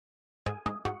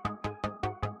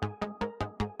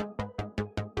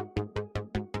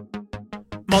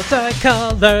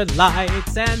Multicolored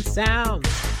lights and sounds,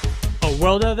 a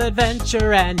world of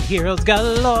adventure and heroes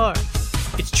galore.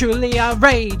 It's truly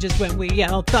outrageous when we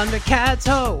yell Thundercats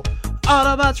ho!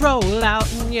 Autobots roll out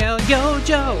and yell Yo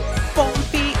Joe! 4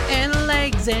 feet and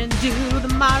legs and do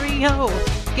the Mario.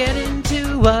 Get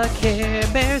into a Care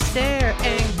Bear stare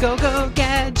and go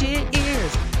gadget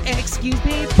ears. Excuse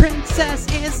me, princess,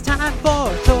 it's time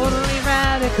for Totally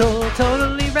Radical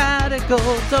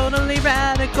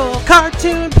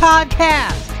Cartoon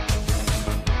Podcast.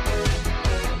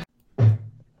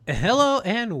 Hello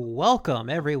and welcome,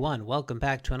 everyone. Welcome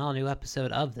back to an all-new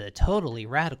episode of the Totally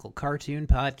Radical Cartoon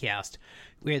Podcast.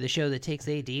 We are the show that takes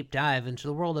a deep dive into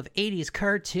the world of 80s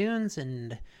cartoons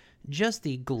and just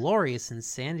the glorious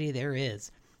insanity there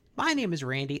is. My name is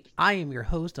Randy. I am your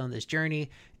host on this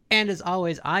journey. And as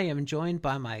always, I am joined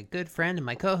by my good friend and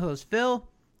my co-host, Phil.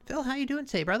 Phil, how you doing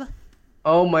today, brother?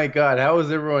 Oh my God, how is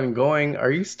everyone going?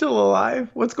 Are you still alive?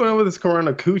 What's going on with this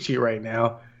Corona Coochie right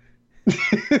now?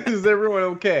 Is everyone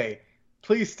okay?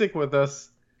 Please stick with us.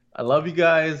 I love you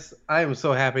guys. I am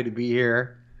so happy to be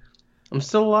here. I'm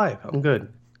still alive. I'm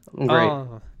good. I'm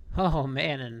great. Oh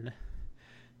man,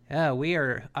 and we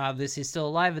are obviously still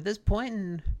alive at this point.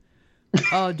 And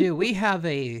oh, dude, we have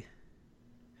an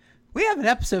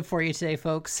episode for you today,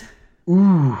 folks.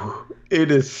 Ooh,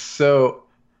 it is so.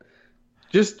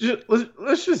 Let's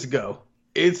just go.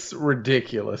 It's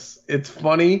ridiculous. It's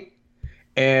funny,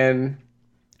 and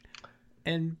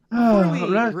I'm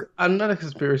not a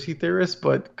conspiracy theorist,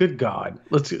 but good God,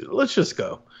 let's just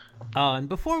go. And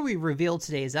before we reveal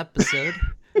today's episode,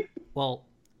 well,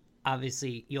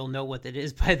 obviously you'll know what it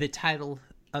is by the title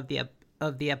of the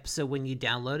episode when you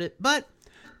download it. But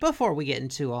before we get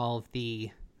into all of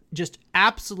the just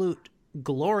absolute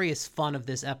glorious fun of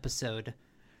this episode,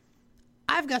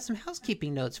 I've got some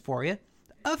housekeeping notes for you.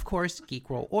 Of course,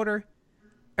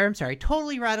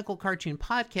 Totally Radical Cartoon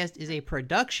Podcast is a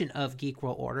production of Geek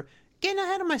World Order. Getting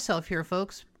ahead of myself here,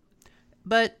 folks.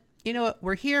 But you know what?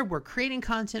 We're here. We're creating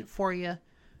content for you.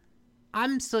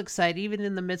 I'm still excited, even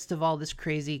in the midst of all this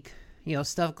crazy,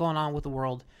 stuff going on with the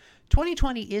world.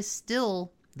 2020 is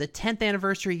still the 10th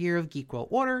anniversary year of Geek World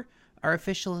Order. Our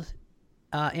official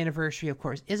anniversary, of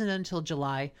course, isn't until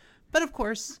July. But of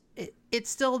course, it's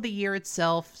still the year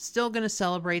itself. Still going to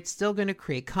celebrate. Still going to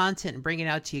create content and bring it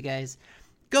out to you guys.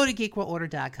 Go to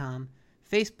geekworldorder.com.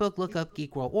 Facebook, look up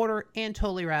Geek World Order and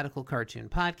Totally Radical Cartoon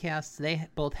Podcasts. They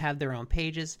both have their own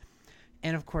pages.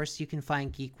 And of course, you can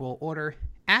find Geek World Order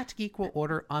at Geek World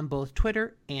Order on both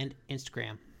Twitter and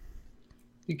Instagram.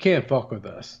 You can't fuck with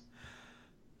us.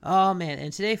 Oh, man.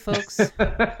 And today, folks...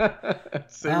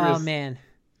 oh, man.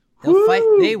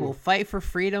 They will fight for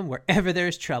freedom wherever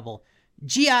there's trouble.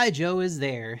 G.I. Joe is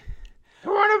there.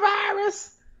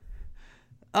 Coronavirus!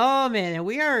 Oh, man. And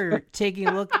we are taking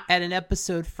a look at an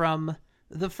episode from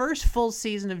the first full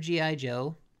season of G.I.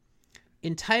 Joe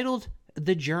entitled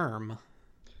The Germ.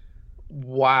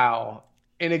 Wow.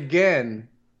 And again,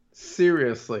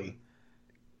 seriously,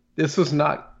 this was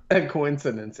not a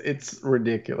coincidence. It's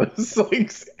ridiculous.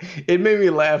 It made me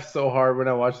laugh so hard when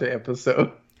I watched the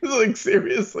episode.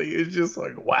 Seriously, it's just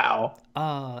wow.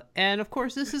 And of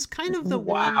course, this is kind of the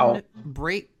one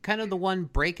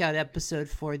breakout episode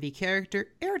for the character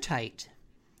Airtight.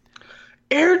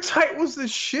 Airtight was the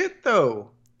shit,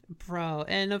 though, bro.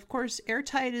 And of course,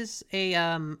 Airtight is a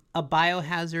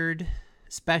biohazard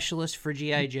specialist for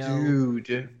G.I. Joe.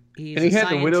 Dude, he's a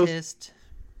scientist.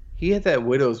 He had that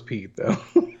widow's peak, though.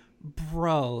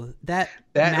 Bro, that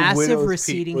massive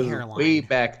receding hairline way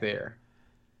back there.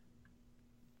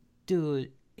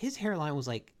 Dude, his hairline was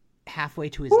halfway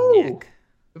to his neck.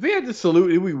 If he had to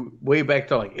salute, it would be way back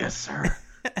to yes, sir.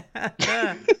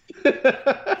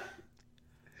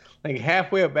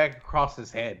 Halfway back across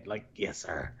his head, yes,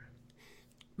 sir.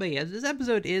 But yeah, this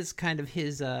episode is kind of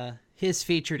his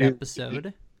featured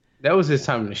episode. That was his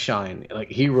time to shine.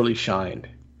 He really shined.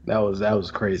 That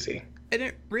was crazy.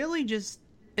 And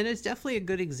it's definitely a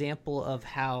good example of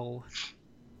how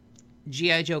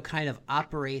G.I. Joe kind of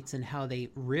operates and how they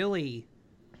really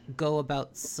go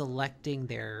about selecting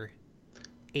their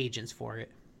agents for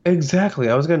it. Exactly.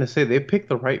 I was going to say they picked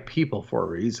the right people for a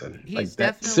reason. He's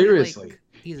seriously.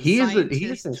 He's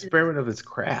an experiment of his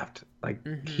craft.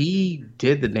 He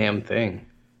did the damn thing.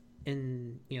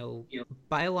 And,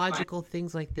 biological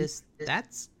things like this,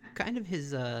 that's kind of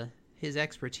his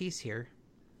expertise here.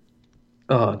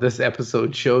 Oh, this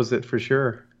episode shows it for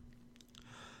sure.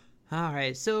 All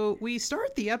right, so we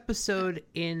start the episode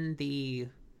in the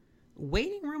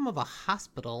waiting room of a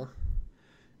hospital,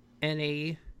 and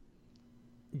a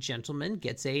gentleman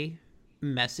gets a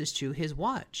message to his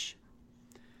watch.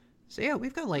 So yeah,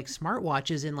 we've got like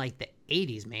smartwatches in like the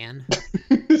 80s, man.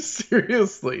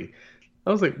 Seriously.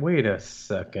 I was like, wait a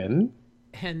second.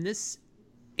 And this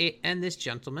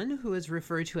gentleman, who is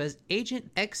referred to as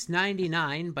Agent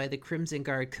X-99 by the Crimson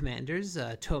Guard commanders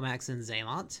Tomax and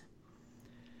Xamot,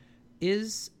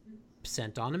 is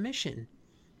sent on a mission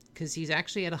because he's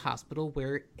actually at a hospital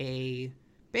where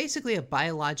basically a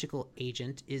biological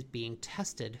agent is being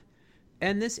tested,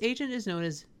 and this agent is known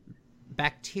as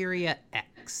Bacteria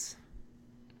X.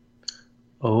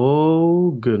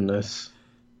 Oh goodness.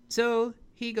 So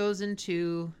he goes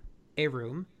into a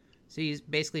room. So he's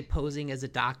basically posing as a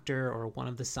doctor or one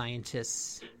of the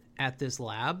scientists at this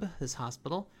lab, this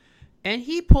hospital, and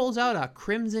he pulls out a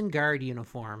Crimson Guard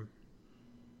uniform.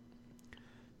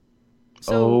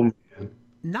 So man.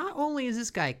 Not only is this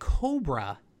guy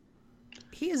Cobra,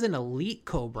 he is an elite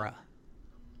Cobra.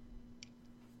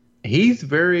 He's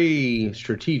very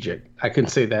strategic. I can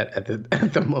say that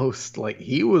at the most. Like,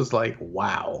 he was like,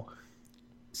 wow.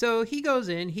 So he goes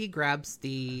in, he grabs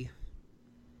the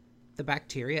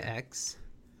Bacteria X,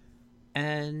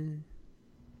 and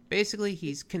basically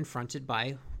he's confronted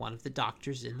by one of the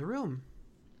doctors in the room.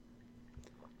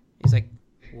 He's like,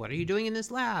 "What are you doing in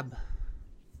this lab?"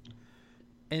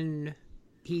 And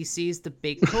he sees the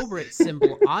big Cobra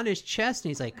symbol on his chest, and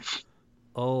he's like,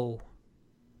 oh,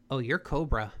 you're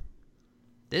Cobra.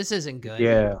 This isn't good.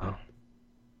 Yeah.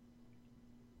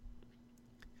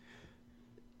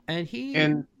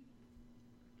 And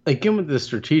like, given the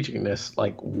strategicness,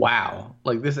 like, wow.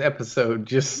 Like, this episode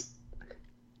just,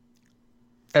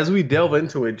 as we delve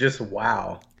into it, just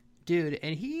wow. Dude,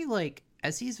 and he, like,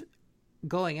 as he's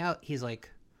going out, he's like,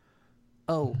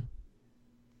 oh,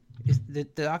 the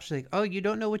doctor's like, oh, you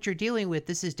don't know what you're dealing with.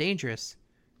 This is dangerous.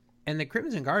 And the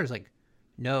Crimson Guard is like,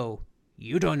 no,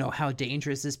 you don't know how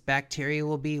dangerous this bacteria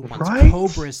will be once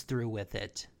Cobra's through with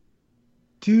it.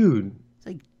 Dude. It's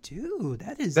like, dude,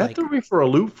 that threw me for a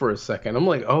loop for a second. I'm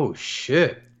like, oh,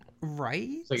 shit. Right?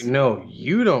 It's like, no,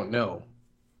 you don't know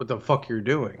what the fuck you're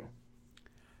doing.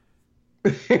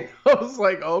 I was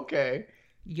like, okay.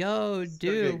 Yo,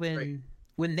 dude,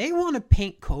 when they want to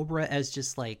paint Cobra as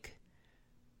just, like,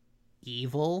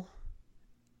 evil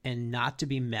and not to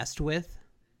be messed with.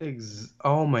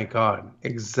 Oh, my God.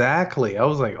 Exactly. I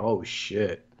was like, oh,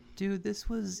 shit. Dude, this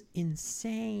was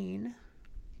insane.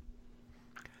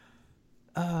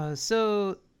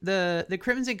 So the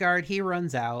Crimson Guard, he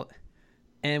runs out,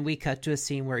 and we cut to a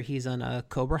scene where he's on a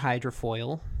Cobra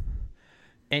hydrofoil,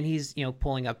 and he's,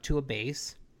 pulling up to a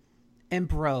base. And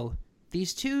bro,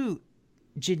 these two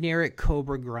generic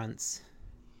Cobra grunts.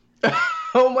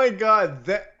 Oh my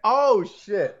God! Oh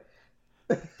shit!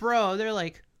 Bro, they're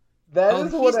like, that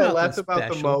is what I laughed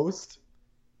about the most.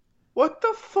 What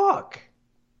the fuck?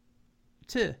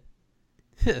 They're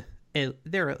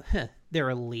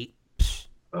elite.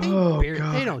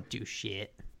 They don't do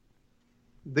shit.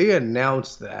 They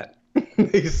announced that.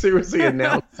 They seriously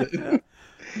announced it.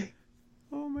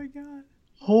 Oh my God!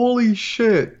 Holy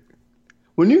shit!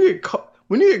 When you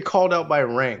get called out by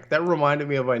rank, that reminded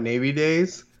me of my Navy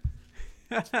days.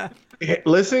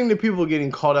 Listening to people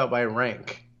getting called out by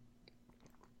rank.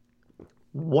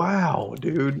 Wow,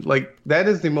 dude! Like, that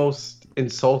is the most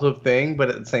insultive thing, but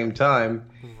at the same time,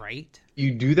 right?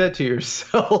 You do that to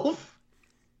yourself.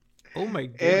 Oh my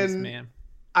goodness, man!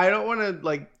 I don't want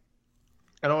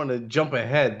to jump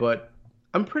ahead, but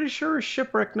I'm pretty sure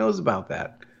Shipwreck knows about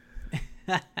that.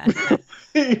 But at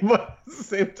the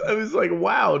same time, it's like,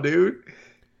 wow, dude.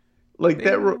 Like,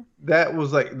 that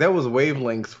was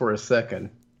wavelengths for a second.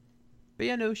 But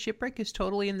yeah, no, Shipwreck is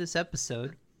totally in this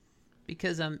episode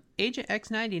because Agent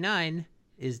X-99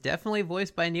 is definitely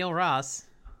voiced by Neil Ross,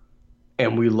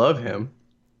 and we love him.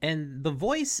 And the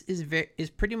voice is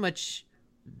pretty much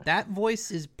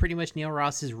Neil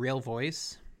Ross's real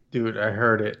voice. Dude, I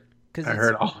heard it. I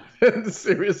heard all of it.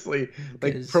 Seriously.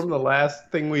 Like, from the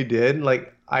last thing we did,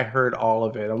 like, I heard all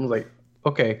of it. I was like,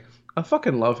 okay, I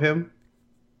fucking love him.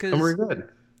 And we're good.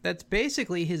 That's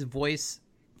basically his voice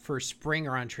for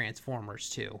Springer on Transformers,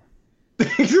 too.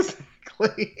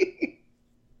 Exactly.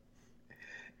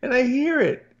 And I hear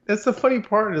it. That's the funny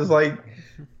part, is like,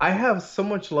 I have so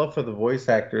much love for the voice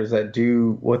actors that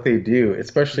do what they do,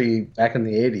 especially back in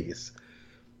the 80s.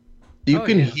 You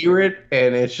can hear it,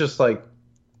 and it's just like,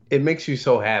 it makes you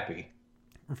so happy.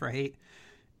 Right.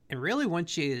 And really,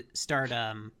 once you start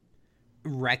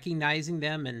recognizing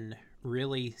them and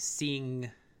really seeing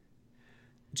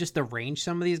just the range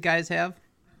some of these guys have.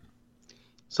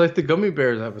 It's like the Gummy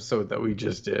Bears episode that we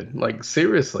just did. Like,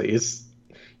 seriously,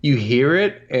 you hear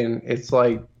it, and it's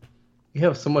like, you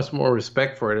have so much more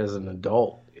respect for it as an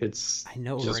adult. I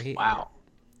know, just, right? Wow.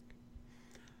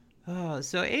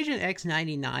 So Agent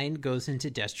X-99 goes into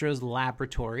Destro's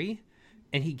laboratory,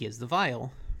 and he gives the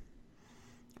vial.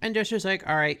 And Destro's like,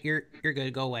 "All right, you're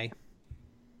good. Go away."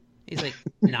 He's like,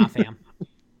 "Nah, fam."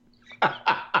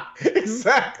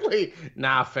 Exactly.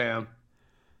 Nah, fam.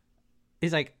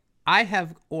 He's like, "I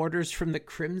have orders from the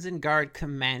Crimson Guard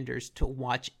commanders to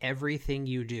watch everything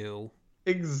you do."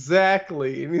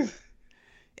 Exactly.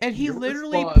 And he Your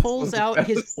literally response pulls was the out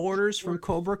his best. orders from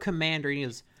Cobra Commander, and he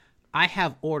goes, "I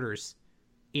have orders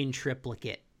in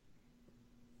triplicate."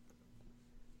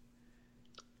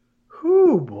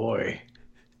 Whew, boy.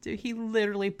 Dude, he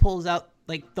literally pulls out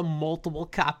like the multiple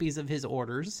copies of his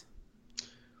orders.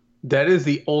 That is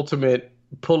the ultimate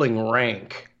pulling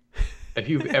rank. If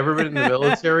you've ever been in the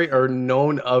military or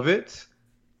known of it,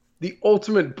 the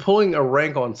ultimate pulling a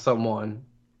rank on someone.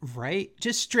 Right?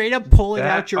 Just straight up pulling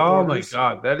out your oh orders. my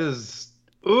god, that is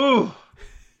ooh.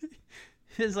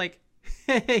 It's like,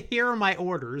 here are my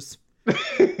orders.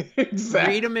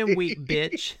 Exactly. Read them and weep,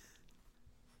 bitch.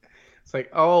 It's like,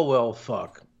 oh well,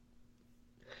 fuck.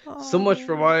 So much Oh.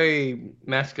 for my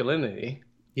masculinity.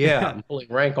 Yeah, I'm pulling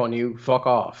rank on you. Fuck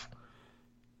off.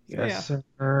 Yes,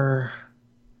 sir.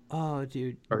 Oh,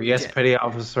 dude. Or yes, petty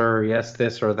officer. Yes,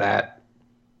 this or that.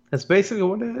 That's basically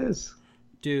what it is.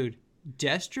 Dude,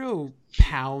 Destro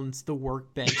pounds the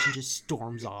workbench and just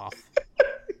storms off.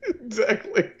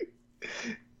 Exactly.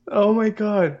 Oh my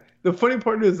god. The funny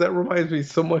part is that reminds me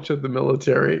so much of the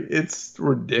military. It's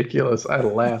ridiculous. I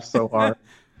laugh so hard.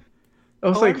 I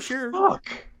was like, I'm sure.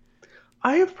 fuck.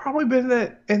 I have probably been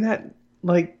in that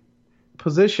like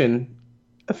position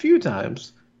a few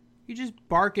times. You just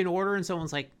bark an order and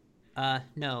someone's like,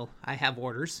 no, I have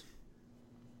orders.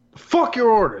 Fuck your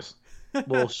orders.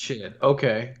 Bullshit.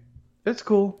 Okay. That's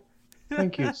cool.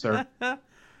 Thank you, sir.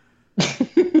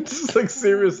 It's just like,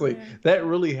 seriously, that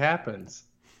really happens.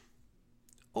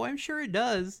 Oh, I'm sure it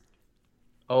does.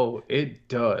 Oh, it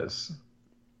does.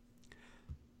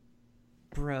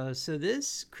 Bro, so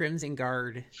this Crimson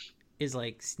Guard is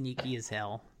like sneaky as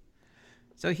hell.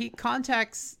 So he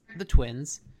contacts the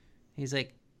twins. He's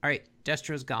like, all right,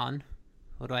 Destro's gone.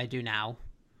 What do I do now?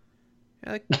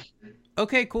 They're like,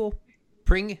 okay, cool.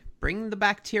 Bring the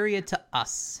bacteria to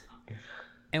us.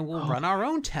 And we'll run our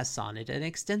own tests on it at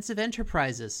Extensive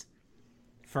Enterprises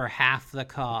for half the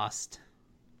cost.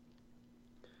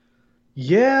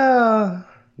 Yeah,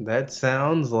 that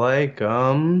sounds like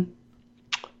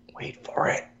wait for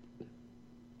it.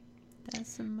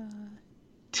 That's some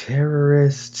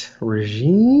Terrorist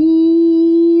regime.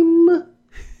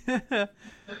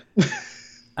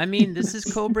 I mean, this is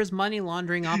Cobra's money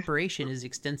laundering operation, is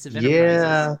Extensive Enterprises.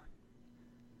 Yeah.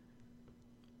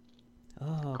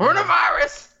 Oh,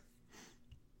 Coronavirus.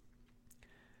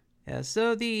 yeah,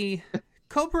 so the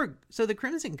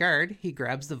Crimson Guard, he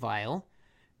grabs the vial,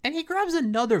 and he grabs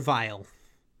another vial.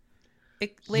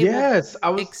 Labeled Yes, I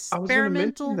was going to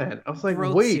experimental mention that. I was like,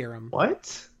 growth wait, serum.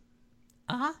 what?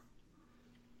 Uh-huh.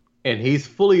 And he's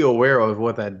fully aware of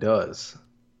what that does.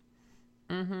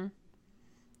 Mm-hmm.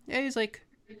 Yeah, he's like,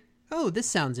 oh, this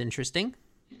sounds interesting.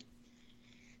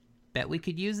 Bet we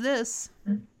could use this.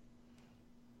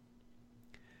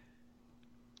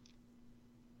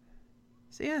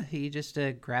 So yeah, he just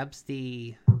grabs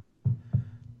the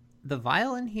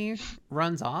vial and he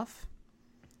runs off.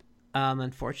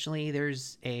 Unfortunately,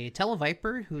 there's a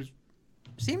Televiper who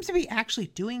seems to be actually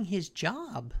doing his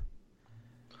job.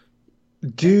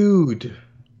 Dude.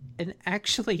 And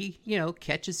actually,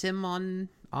 catches him on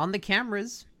the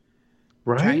cameras.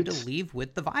 Right? Trying to leave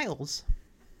with the vials.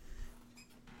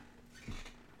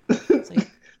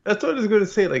 Like, that's what I was going to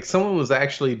say. Like, someone was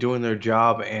actually doing their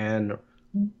job and...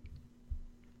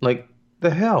 Like,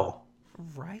 the hell?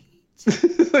 Right?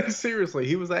 Like, seriously,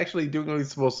 he was actually doing what he's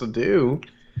supposed to do.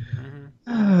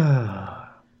 Mm-hmm.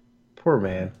 Poor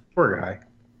man. Poor guy.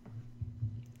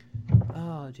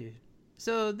 Oh, dude.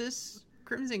 So this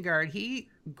Crimson Guard, he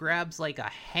grabs like a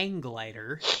hang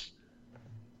glider.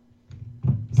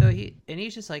 So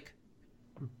he's just like,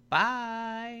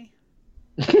 bye.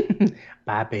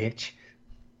 Bye, bitch.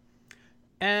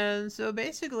 And so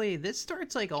basically this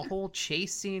starts like a whole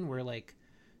chase scene where like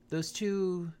those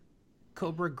two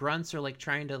Cobra grunts are like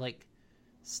trying to like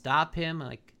stop him.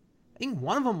 Like I think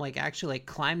one of them like actually like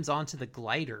climbs onto the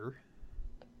glider.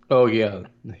 Oh yeah,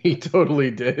 he totally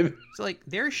did. So like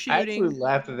they're I shooting. actually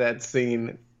laughed at that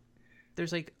scene.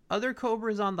 There's like other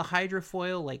Cobras on the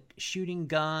hydrofoil like shooting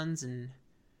guns, and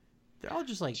they're all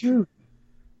just like, Dude,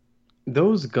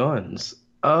 those guns.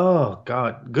 Oh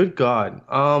god, good god.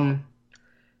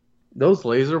 Those those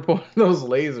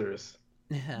lasers.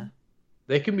 yeah,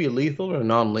 They can be lethal or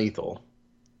non-lethal.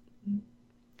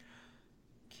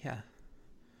 yeah.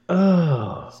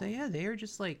 Oh. So yeah, they are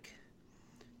just like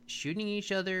shooting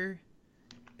each other.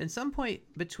 At some point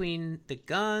between the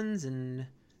guns and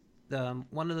the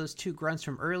one of those two grunts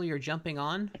from earlier jumping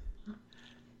on.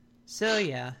 So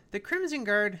yeah, the Crimson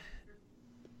Guard,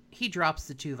 he drops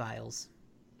the 2 vials.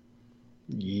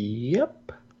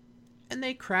 Yep. And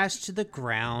they crash to the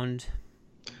ground.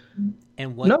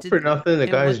 And what Not did for nothing, the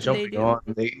and what guys did they jumping do? on,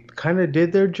 they kind of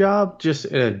did their job just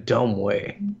in a dumb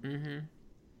way. Mm-hmm.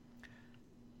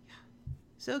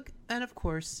 So, and of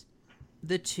course,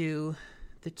 the two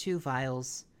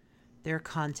vials, their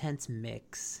contents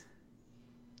mix.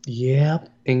 Yep.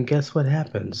 And guess what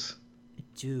happens?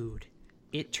 Dude,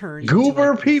 it turns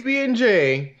Goober into like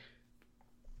PB&J.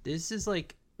 this is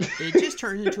like it just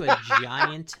turns into a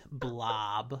giant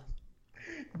blob.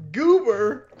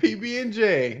 Goober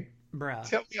PB&J. Bruh.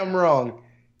 Tell me I'm wrong.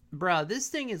 Bruh, this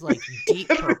thing is like deep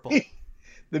purple.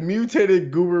 The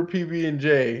mutated Goober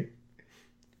PB&J.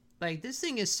 Like this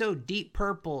thing is so deep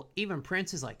purple, even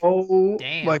Prince is like, Oh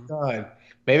damn. my god.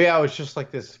 Maybe I was just like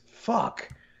this. Fuck.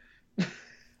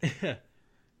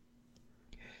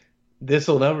 This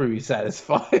will never be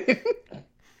satisfied.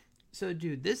 So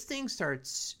dude, this thing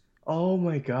starts Oh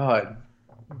my god.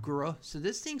 So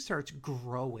this thing starts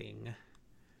growing.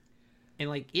 And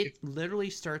like it literally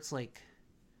starts like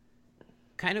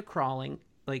kind of crawling.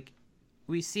 Like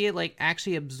we see it like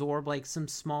actually absorb like some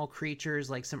small creatures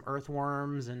like some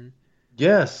earthworms and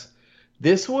Yes.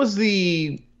 This was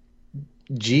the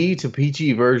G to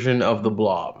PG version of the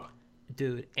Blob.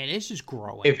 dude, and it's just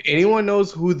growing. If anyone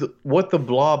knows what the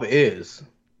Blob is,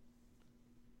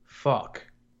 fuck.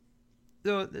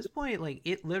 So at this point, like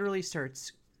it literally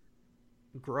starts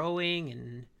growing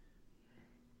and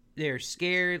they're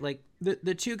scared. Like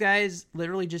the 2 guys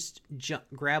literally just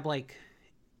grab like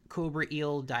Cobra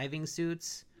Eel diving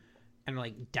suits and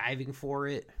like diving for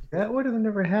it. That would have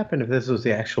never happened if this was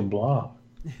the actual Blob.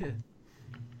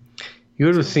 You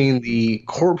would have seen the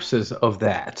corpses of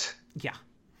that. Yeah.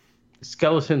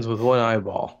 Skeletons with one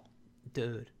eyeball.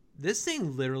 Dude, this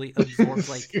thing literally absorbs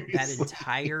like that Seriously.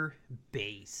 entire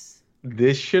base.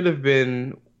 This should have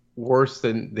been worse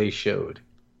than they showed.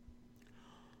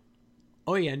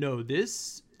 Oh yeah, no,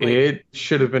 this It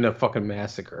should have been a fucking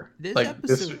massacre. this Like,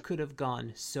 episode could have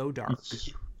gone so dark.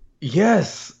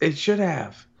 Yes, it should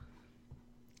have.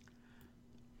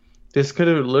 This could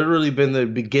have literally been the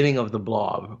beginning of the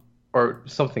Blob or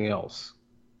something else.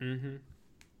 Mm-hmm.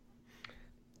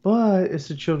 But it's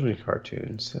a children's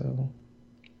cartoon, so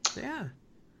Yeah.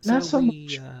 not so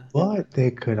much. But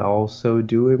they could also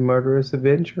do a murderous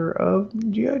adventure of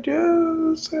G.I.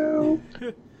 Joe. So,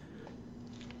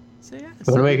 So yeah. want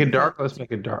to make it dark? Let's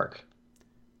make it dark.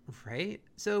 Right.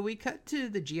 So we cut to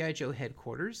the G.I. Joe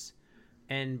headquarters,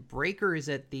 and Breaker is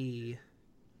at the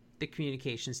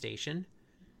communication station,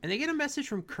 and they get a message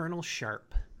from Colonel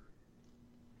Sharp,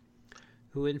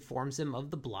 who informs them of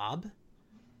the Blob,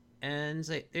 and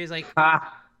he's like,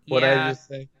 Ha! What yeah, I just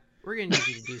say? we're gonna need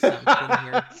you to do something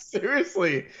here.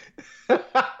 Seriously.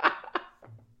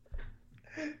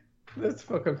 That's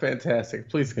fucking fantastic.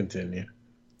 Please continue.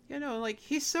 You know, like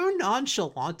he's so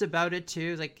nonchalant about it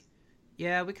too. He's like,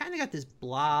 yeah, we kind of got this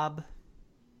Blob.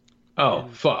 Oh,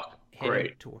 And fuck. heading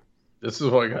Great. toward- This is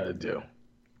what I gotta do.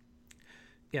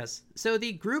 Yes. So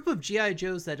the group of G.I.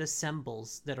 Joes that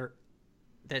assembles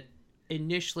that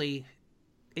initially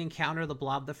encounter the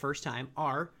Blob the first time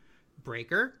are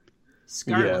Breaker,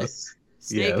 Scarlet, Yes.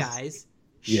 Snake Yes. Eyes,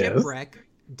 Yes. Shipwreck,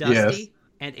 Dusty,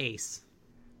 and Ace.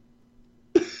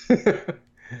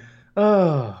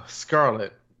 Oh,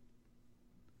 Scarlet.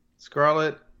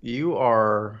 Scarlet, you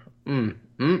are.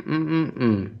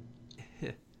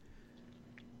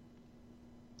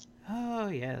 Oh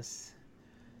yes.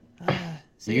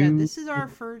 So yeah, this is our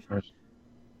first.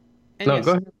 And No, yes,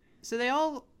 go ahead. So they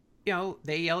all,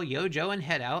 they yell "Yo Joe" and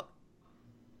head out.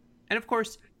 And of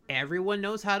course, everyone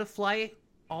knows how to fly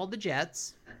all the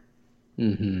jets.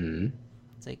 Mm-hmm.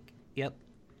 It's like, yep.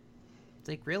 It's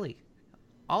like, really?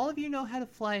 All of you know how to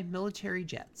fly military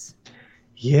jets.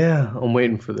 Yeah, I'm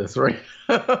waiting for this right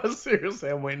now. Seriously,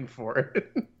 I'm waiting for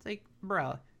it. It's like,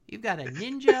 bro, you've got a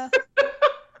ninja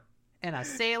and a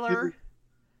sailor.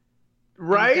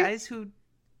 Right? And guys who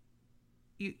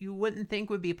you wouldn't think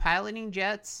would be piloting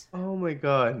jets. Oh my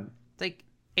god. It's like,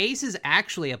 Ace is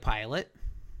actually a pilot.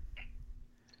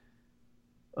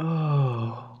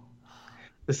 Oh.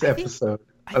 This I think- episode.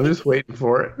 I I'm think- just waiting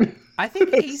for it. I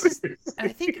think Ace is Seriously. I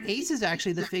think Ace is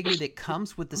actually the figure that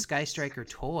comes with the Sky Striker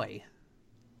toy.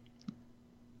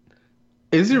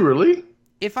 Is he really?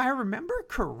 If I remember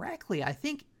correctly, I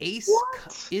think Ace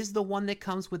What? is the one that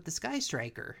comes with the Sky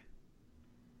Striker.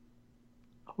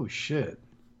 Oh shit.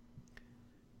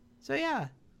 So yeah,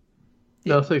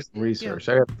 No, it's like some research.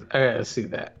 I gotta see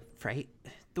that. Right?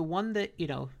 The one that,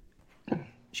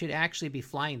 should actually be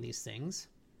flying these things.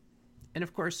 And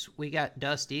of course, we got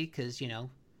Dusty because,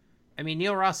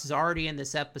 Neil Ross is already in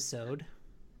this episode.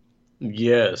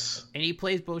 Yes. And he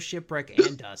plays both Shipwreck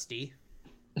and Dusty.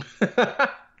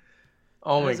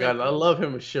 Oh my god, I love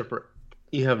him as Shipwreck.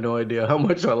 You have no idea how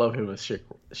much I love him as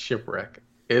Shipwreck.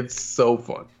 It's so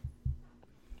fun.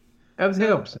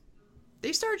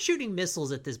 They start shooting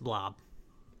missiles at this blob.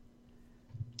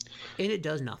 And it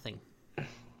does nothing.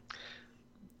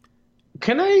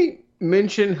 Can I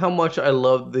mention how much I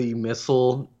love the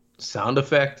missile sound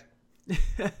effect?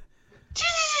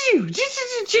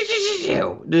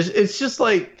 It's just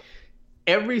like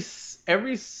every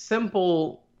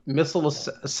simple missile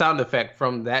sound effect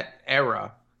from that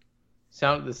era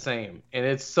sounded the same, and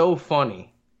it's so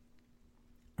funny.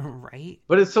 Right?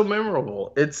 But it's so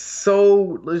memorable. It's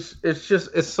so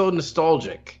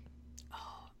nostalgic.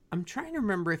 I'm trying to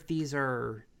remember if these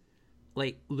are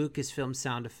like Lucasfilm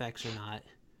sound effects or not.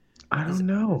 I don't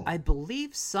know. I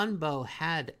believe Sunbow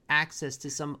had access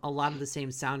to a lot of the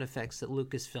same sound effects that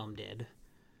Lucasfilm did.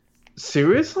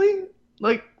 Seriously?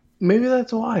 Like, maybe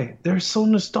that's why. They're so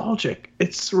nostalgic.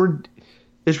 It's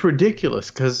ridiculous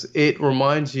because it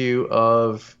reminds you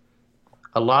of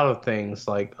a lot of things,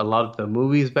 like a lot of the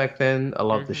movies back then, a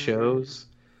lot of the shows.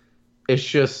 It's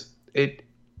just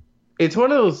it's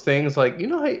one of those things like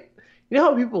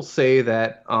how people say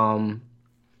that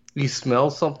you smell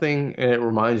something and it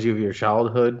reminds you of your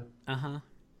childhood.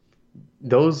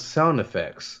 Those sound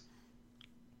effects.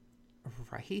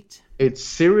 Right? It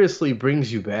seriously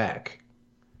brings you back.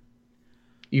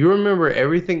 You remember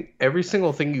every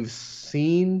single thing you've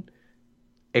seen,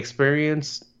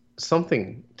 experienced,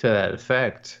 something to that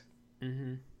effect.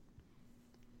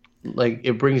 Like,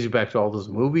 it brings you back to all those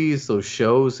movies, those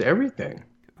shows, everything.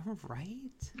 Right?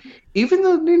 Even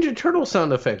the Ninja Turtle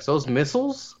sound effects, those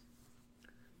missiles.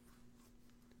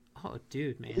 Oh,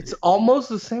 dude, man. It's almost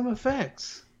the same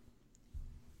effects.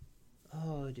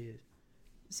 Oh, dude.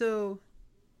 So,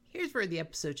 here's where the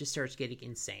episode just starts getting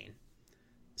insane.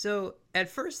 So, at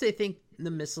first they think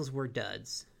the missiles were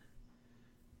duds.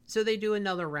 So they do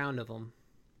another round of them.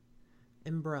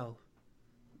 And bro,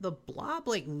 the blob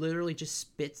literally just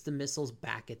spits the missiles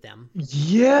back at them.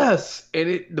 Yes!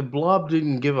 And the blob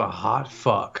didn't give a hot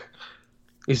fuck.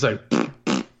 He's like...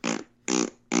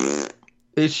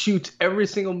 It shoots every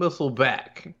single missile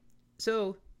back.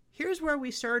 So, here's where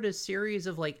we start a series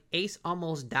of, Ace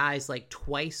almost dies,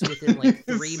 twice within,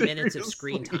 3 minutes of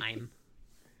screen time.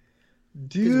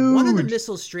 Dude! One of the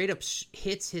missiles straight up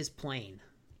hits his plane.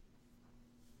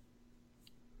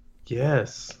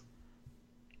 Yes.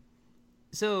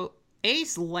 So,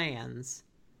 Ace lands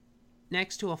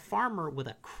next to a farmer with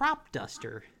a crop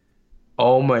duster.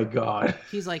 Oh my god.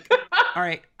 He's like, all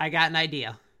right, I got an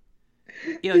idea.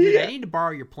 Yo, dude, I need to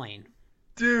borrow your plane.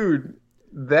 Dude,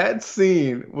 that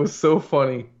scene was so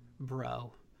funny.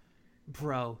 Bro,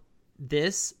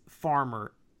 this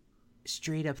farmer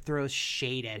straight up throws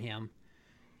shade at him.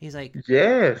 He's like,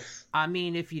 yes. I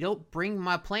mean, if you don't bring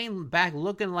my plane back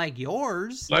looking like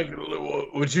yours. Like,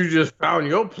 what you just found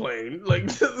your plane? Like,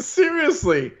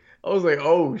 seriously. I was like,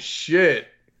 oh, shit.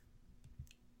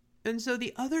 And so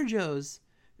the other Joes,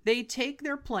 they take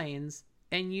their planes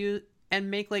and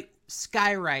make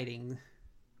skywriting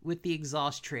with the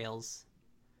exhaust trails.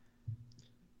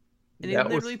 And they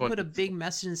literally put a big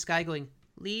message in the sky going,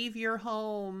 leave your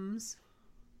homes.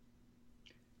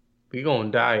 We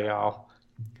gonna die, y'all.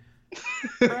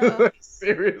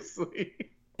 Seriously.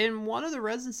 And one of the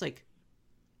residents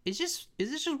is this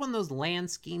just one of those land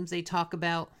schemes they talk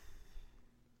about?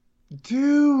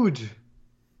 Dude.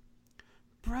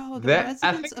 Bro, the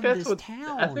residents of this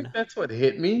town. I think that's what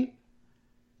hit me.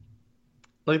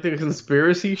 Like the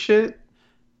conspiracy shit.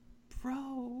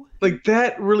 Bro. Like,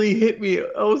 that really hit me.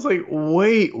 I was like,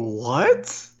 wait,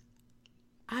 what?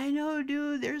 I know,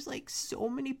 dude. There's so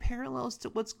many parallels to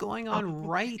what's going on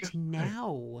right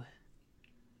now.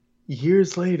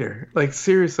 Years later. Like,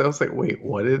 seriously, I was like, wait,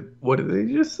 what did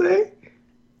they just say?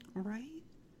 Right?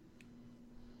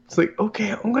 It's like,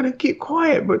 okay, I'm gonna keep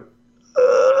quiet, but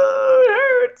it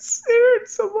hurts. It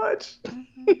hurts so much.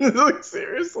 Like,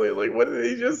 seriously, what did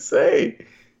they just say?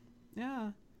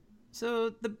 Yeah.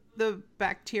 So the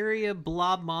bacteria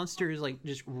blob monster is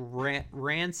just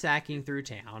ransacking through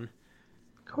town.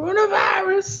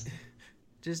 Coronavirus.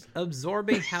 Just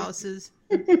absorbing houses.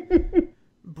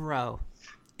 Bro.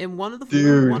 And one of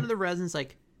the residents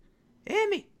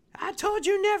Emmy, I told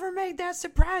you never make that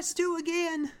surprise stew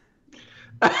again.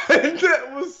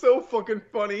 That was so fucking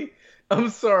funny. I'm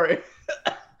sorry.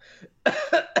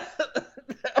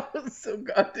 That was so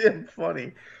goddamn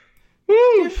funny.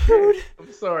 Woo, shit.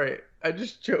 I'm sorry. I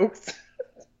just choked.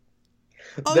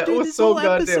 Oh, That dude, was this so whole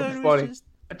goddamn episode funny. was just...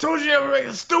 I told you I would make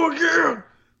a stew again.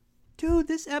 Dude,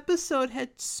 this episode had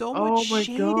so Oh much my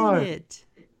shade God. in it.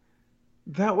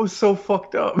 That was so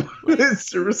fucked up. Like, It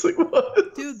seriously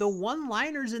was. Dude, the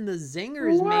one-liners and the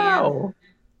zingers, Wow.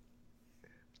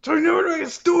 So you never make a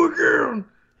stew again.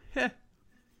 man.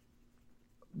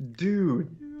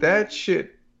 Dude, that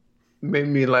shit made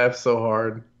me laugh so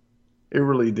hard. It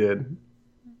really did.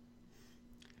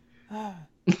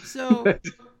 So I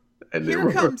didn't here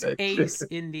remember comes that Ace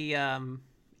shit. in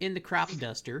the crop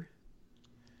duster.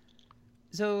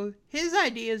 So his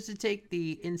idea is to take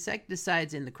the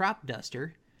insecticides in the crop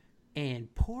duster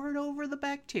and pour it over the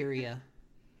bacteria.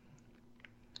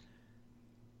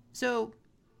 So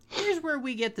here's where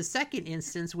we get the second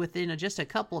instance within just a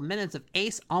couple of minutes of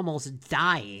Ace almost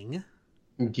dying.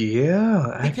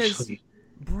 Yeah, Because, actually.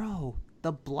 bro,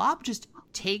 the blob just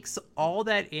takes all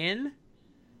that in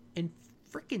and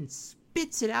freaking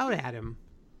spits it out at him.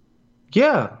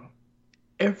 Yeah.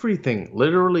 Everything.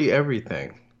 Literally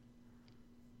everything.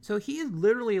 So he is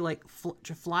literally like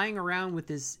flying around with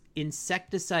this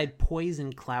insecticide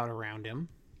poison cloud around him.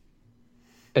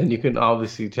 And you can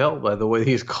obviously tell by the way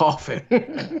he's coughing.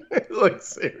 Like,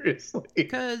 seriously.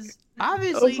 Because I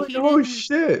obviously was like, oh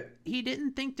shit. he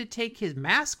didn't think to take his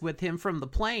mask with him from the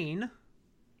plane.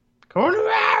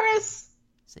 Coronavirus!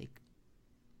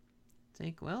 It's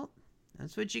like, well,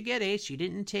 that's what you get, Ace. You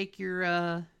didn't take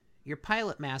your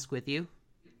pilot mask with you.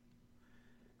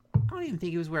 I don't even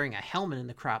think he was wearing a helmet in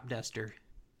the crop duster.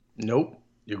 Nope.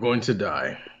 You're going to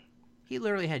die. He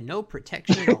literally had no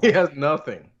protection at all. He has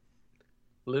nothing.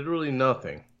 Literally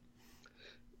nothing.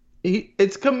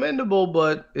 It's commendable,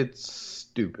 but it's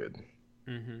stupid.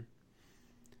 Mm-hmm.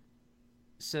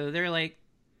 So they're like,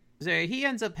 so he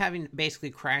ends up having to basically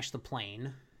crash the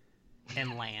plane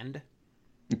and land.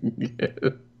 Yeah.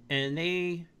 And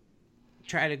they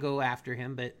try to go after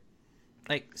him, but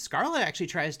like Scarlet actually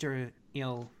tries to,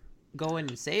 go in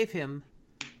and save him,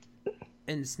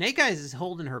 and Snake Eyes is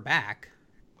holding her back.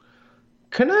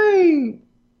 Can I... And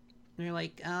they're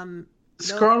like,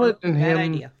 Scarlet and bad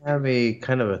him idea. have a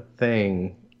kind of a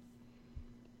thing.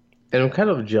 And I'm kind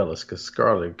of jealous because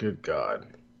Scarlet, good God.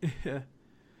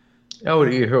 I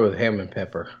would eat her with ham and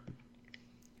pepper.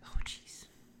 Oh, jeez.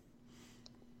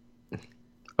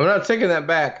 I'm not taking that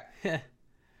back.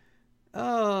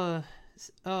 Oh,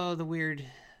 the weird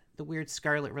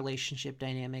Scarlet relationship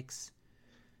dynamics.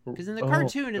 Because in the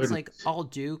cartoon, it's like all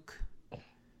Duke,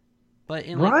 but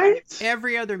in like Right?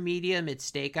 every other medium, it's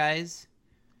Snake Eyes.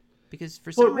 Because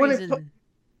for some reason,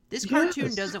 this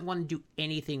cartoon doesn't want to do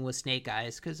anything with Snake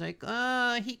Eyes. Because like,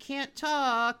 he can't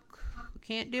talk,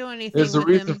 can't do anything. There's a with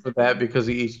reason him. for that because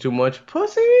he eats too much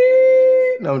pussy.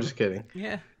 No, I'm just kidding.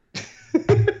 Yeah.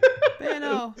 But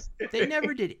no, they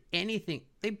never did anything.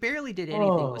 They barely did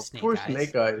anything with Snake poor Eyes.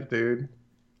 Snake Eyes, dude.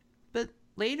 But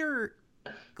later,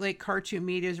 like cartoon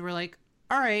medias were like,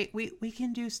 all right, we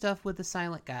can do stuff with the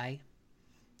silent guy.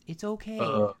 It's okay.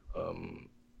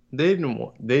 They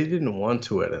didn't want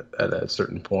to at a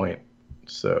certain point.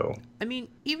 So I mean,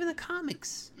 even the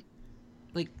comics,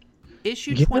 like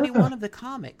issue Yeah. 21 of the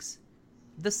comics,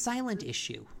 the silent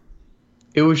issue.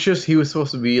 it was just he was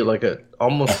supposed to be like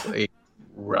almost a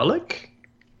relic,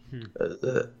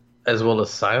 as well as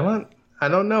silent. I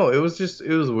don't know. It was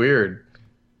weird.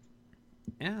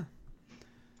 Yeah.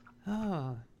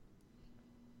 Oh.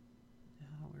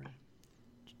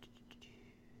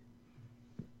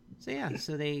 So yeah,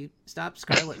 so they stopped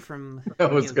Scarlet from. I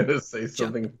was gonna say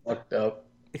something fucked up.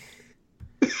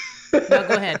 No,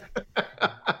 go ahead.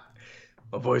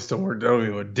 My voice don't work. Don't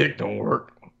mean my dick don't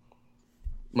work.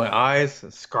 My eyes,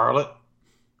 Scarlet,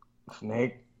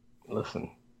 Snake.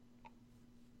 Listen,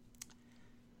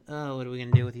 Oh, what are we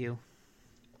gonna do with you?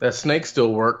 that snake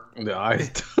still work. The eyes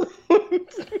don't.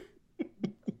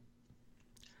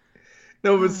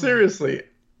 No, but seriously,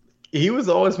 he was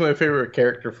always my favorite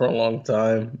character for a long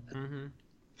time. Mm-hmm.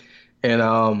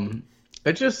 And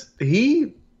it just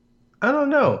I don't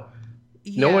know.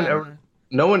 Yeah.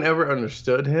 No one ever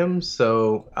understood him,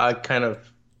 so I kind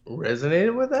of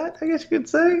resonated with that, I guess you could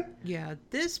say. Yeah,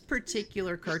 this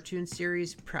particular cartoon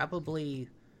series probably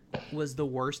was the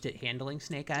worst at handling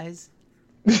Snake Eyes.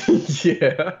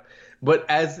 Yeah. But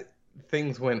as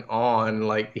things went on,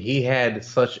 like he had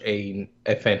such a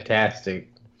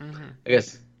fantastic, Mm-hmm. I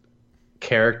guess,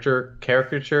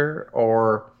 caricature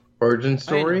or origin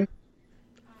story.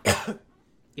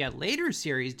 Yeah, later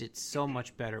series did so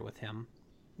much better with him.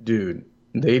 Dude,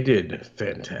 they did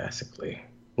fantastically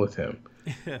with him.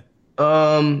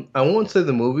 I won't say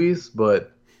the movies,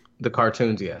 but the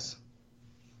cartoons, yes.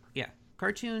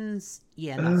 Cartoons,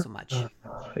 yeah, not so much.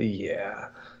 Yeah.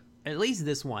 At least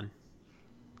this one.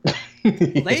 Yeah.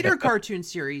 Later cartoon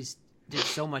series did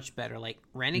so much better. Like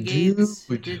Renegades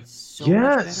Dude, did so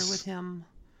much better yes. with him.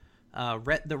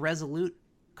 The Resolute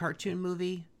cartoon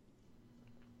movie.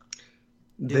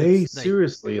 They Dude's like,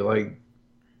 seriously, like,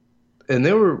 and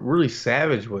they were really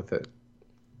savage with it.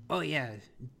 oh yeah,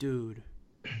 dude.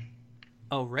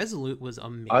 Oh, Resolute was I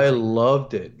amazing.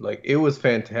 loved it. Like, it was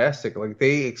fantastic. Like,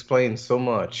 they explained so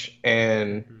much,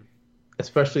 and Mhm.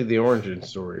 especially the origin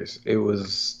stories. It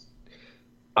was,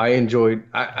 I enjoyed,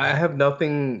 I have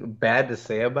nothing bad to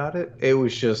say about it. It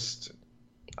was just,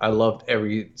 I loved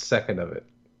every second of it.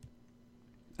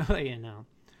 Oh yeah, no.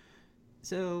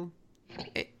 So,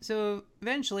 so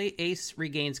eventually Ace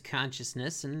regains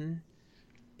consciousness, and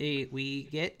we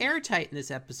get Airtight in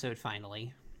this episode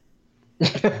finally.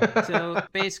 So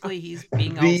basically, he's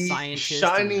being all The scientist and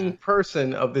shining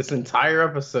person of this entire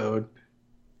episode.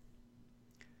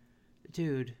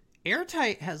 dude,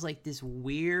 Airtight has like this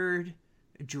weird,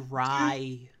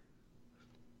 dry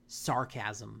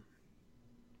sarcasm.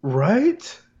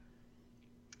 Right?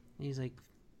 And he's like,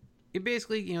 you're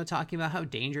basically, talking about how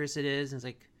dangerous it is, and it's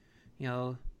like, you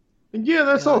know, Yeah,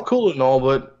 that's all cool and all,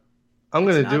 but I'm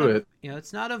it's gonna not do a, it.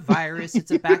 it's not a virus,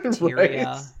 it's a Right?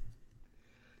 bacteria.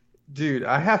 Dude,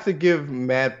 I have to give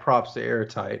mad props to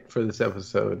Airtight for this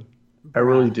episode. I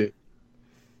really Bruh. do.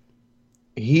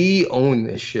 He owned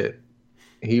this shit.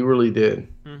 He really did.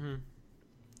 Mm-hmm.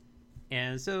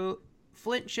 And so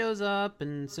Flint shows up,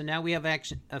 and so now we have an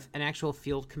actual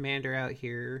field commander out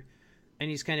here, and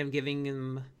he's kind of giving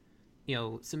him,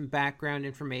 some background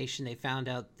information. They found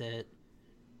out that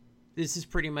this is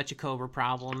pretty much a Cobra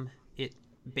problem. It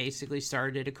basically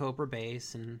started at a Cobra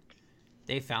base, and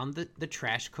they found the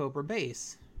trash Cobra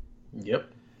base. Yep.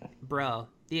 Bro,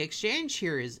 the exchange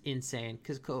here is insane,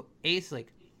 because Ace is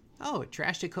like, oh, it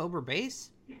trashed a Cobra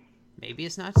base? Maybe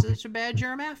it's not such a bad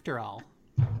germ after all.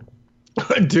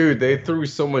 Dude, they threw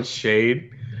so much shade.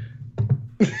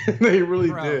 They really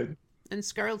Bro. did. And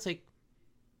Scarlet's like,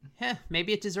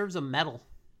 maybe it deserves a medal.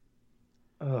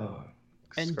 Oh,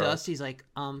 And Scarlet. Dusty's like,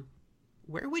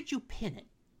 where would you pin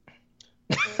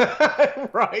it?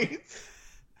 Right?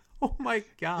 Oh my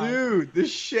god. Dude, the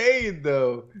shade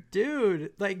though.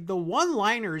 Dude, like the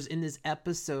one-liners in this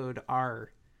episode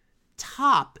are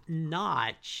top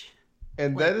notch.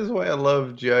 And that is why I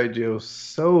love G.I. Joe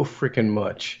so freaking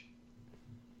much.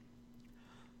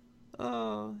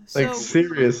 Oh, Like,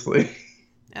 seriously.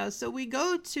 So we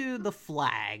go to the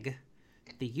Flag,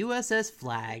 the USS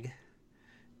Flag,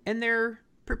 and they're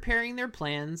preparing their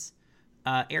plans.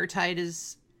 Airtight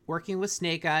is working with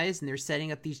Snake Eyes, and they're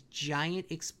setting up these giant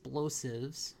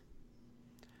explosives.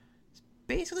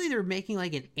 Basically, they're making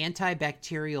like an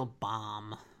antibacterial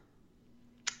bomb.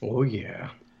 Oh, yeah.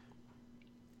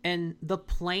 And the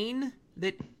plane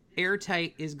that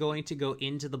Airtight is going to go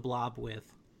into the blob with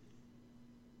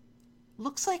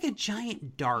looks like a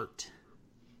giant dart.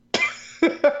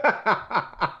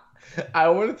 I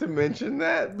wanted to mention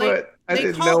that, but I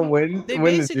didn't know when They to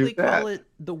basically do that. call it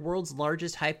the world's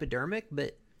largest hypodermic,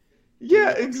 but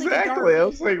Yeah, it looks like a exactly. dart. I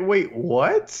was like, wait,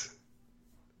 what?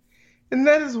 And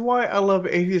that is why I love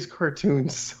 80s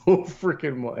cartoons so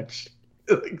freaking much.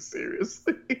 Like,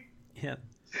 seriously. Yeah.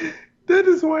 That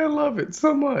is why I love it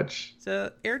so much.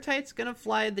 So Airtight's gonna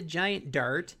fly the giant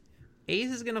dart.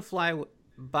 Ace is gonna fly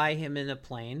by him in a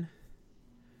plane.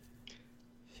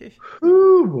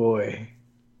 Ooh, boy.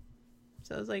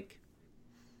 So I was like,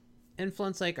 and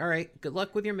Flint's like, all right, good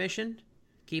luck with your mission.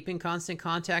 Keep in constant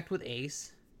contact with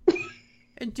Ace.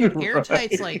 And dude,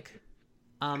 Airtight's like,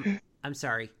 I'm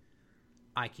sorry.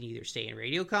 I can either stay in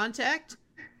radio contact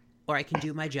or I can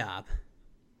do my job.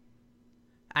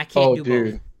 I can't do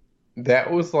dude. both.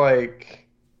 That was like,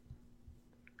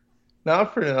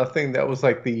 not for nothing, that was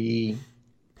like the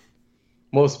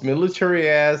most military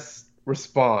ass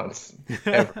response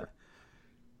ever.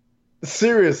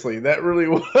 Seriously, that really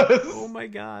was. Oh my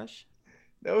gosh.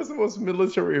 That was the most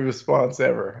military response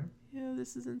ever. Yeah,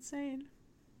 this is insane.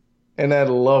 And I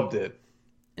loved it.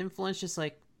 And Flint's just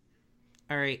like,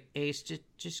 all right, Ace,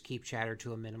 just keep chatter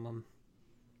to a minimum.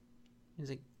 He's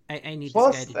like, I need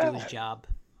Plus this guy to do his that. job.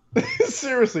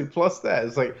 Seriously, plus that.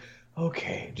 It's like,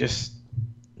 okay, just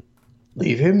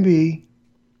leave him be.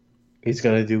 He's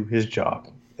going to do his job.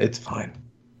 It's fine.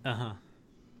 Uh-huh.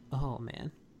 Oh, man.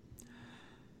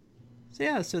 So,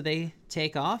 yeah, so they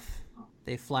take off.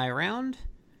 They fly around.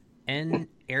 And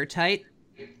Airtight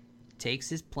takes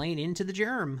his plane into the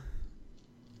germ.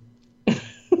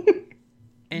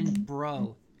 And,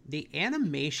 bro, the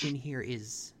animation here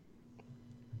is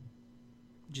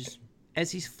just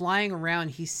as he's flying around,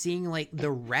 he's seeing like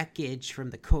the wreckage from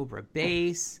the Cobra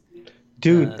base.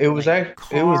 Dude, it was like,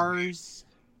 actually cars. it was.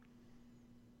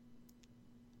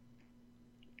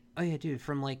 Oh yeah, dude,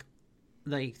 from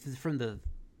from the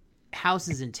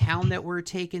houses in town that were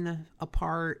taken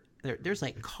apart. There's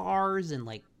like cars and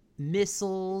like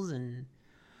missiles and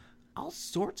all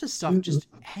sorts of stuff just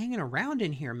hanging around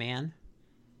in here, man.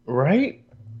 Right?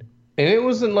 And it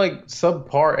wasn't like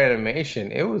subpar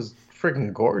animation. It was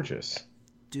freaking gorgeous.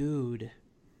 Dude.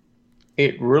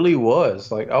 It really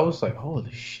was. Like, I was like,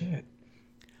 holy shit.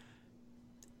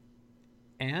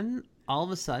 And all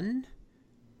of a sudden,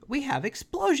 we have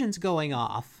explosions going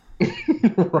off.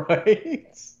 Right?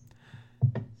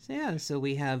 So yeah, so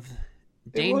we have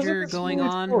danger going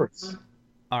on. Sports.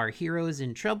 Our hero's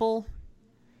in trouble.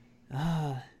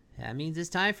 That means it's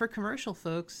time for commercial,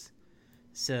 folks.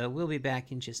 So we'll be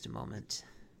back in just a moment.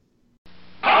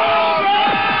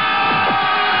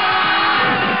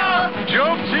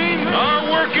 Joe team,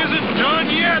 our work isn't done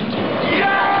yet.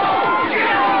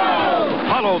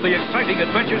 Follow the exciting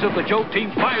adventures of the Joe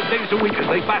team 5 days a week as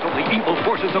they battle the evil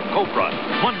forces of Cobra.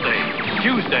 Monday,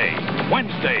 Tuesday,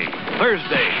 Wednesday,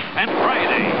 Thursday, and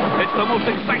Friday. It's the most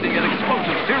exciting and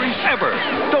explosive series ever.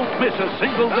 Don't miss a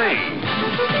single day.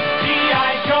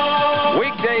 G.I. Joe!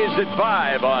 Weekdays at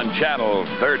 5 on Channel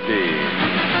 30.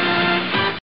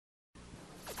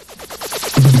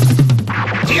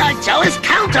 G.I. Joe is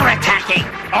counterattacking!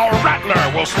 A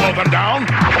Rattler will slow them down.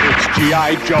 It's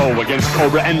G.I. Joe against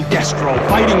Cobra and Destro,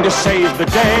 fighting to save the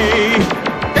day.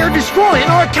 They're destroying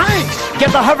our tanks!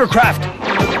 Get the hovercraft!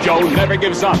 Joe never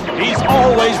gives up. He's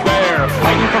always there,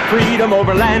 fighting for freedom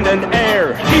over land and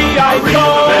air. G.I.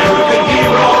 Joe! American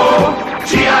hero!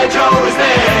 G.I. Joe is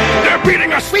there! They're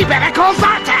beating us. We better call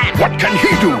Zartan! What can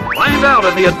he do? Find out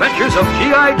in the adventures of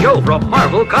G.I. Joe from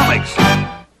Marvel Comics.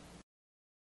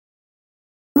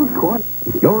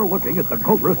 You're looking at the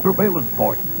Cobra surveillance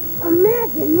port.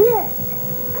 Imagine this.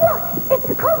 Look, it's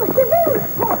the Cobra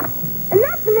surveillance port. And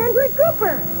that's an Android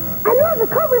Trooper. I love the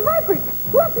Cobra Vipers.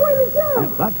 Look, Wayne Joe.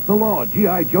 And that's the law,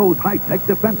 G.I. Joe's high-tech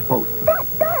defense post.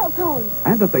 That's Dial Tone.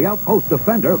 And at the outpost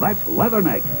defender, that's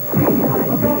Leatherneck.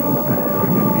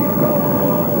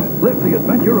 Live the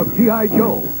adventure of G.I.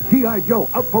 Joe. G.I. Joe,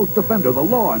 Outpost Defender, the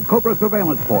Law, and Cobra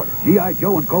Surveillance Port. G.I.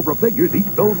 Joe and Cobra figures each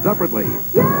sold separately.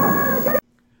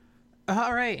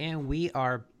 All right, and we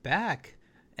are back.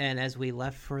 And as we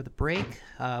left for the break,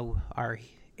 our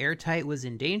Airtight was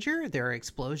in danger. There are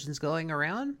explosions going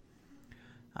around.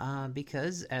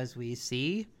 Because, as we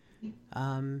see,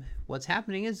 what's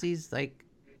happening is these, like,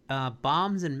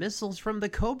 bombs and missiles from the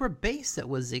Cobra base that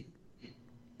was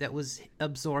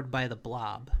absorbed by the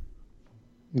Blob.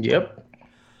 Yep.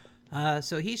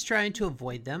 So he's trying to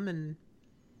avoid them, and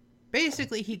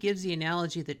basically he gives the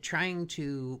analogy that trying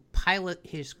to pilot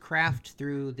his craft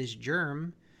through this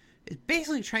germ is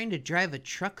basically trying to drive a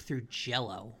truck through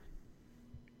Jell-O.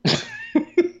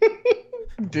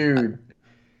 Dude.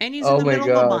 And he's in the middle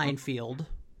of a minefield.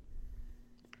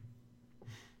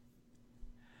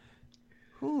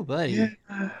 Ooh, buddy. Yeah.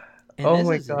 And oh this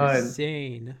my is God.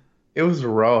 insane. It was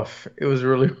rough. It was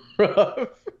really rough.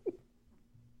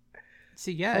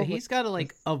 So yeah, he's got to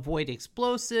like avoid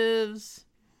explosives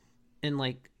and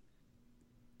like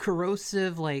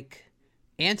corrosive like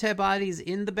antibodies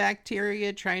in the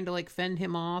bacteria trying to like fend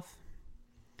him off.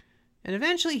 And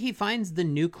eventually he finds the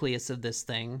nucleus of this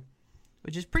thing,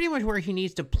 which is pretty much where he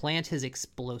needs to plant his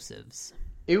explosives.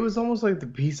 It was almost like the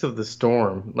piece of the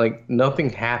storm. Like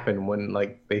nothing happened when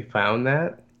like they found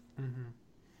that. Mm-hmm.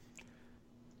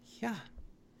 Yeah.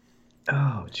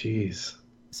 Oh, jeez.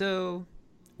 So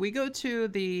we go to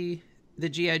the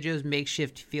G.I. Joe's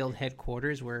makeshift field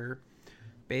headquarters where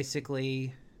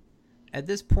basically at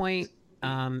this point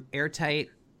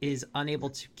Airtight is unable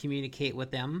to communicate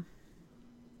with them.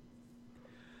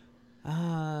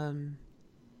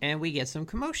 And we get some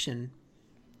commotion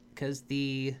because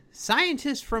the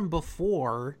scientist from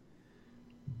before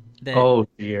that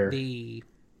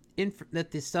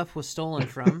that this stuff was stolen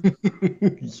from,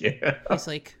 yeah, he's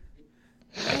like,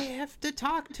 I have to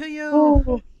talk to you.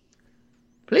 Oh,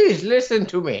 please listen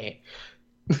to me.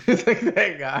 It's like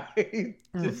that guy.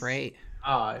 Right.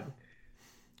 Odd.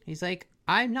 He's like,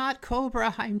 I'm not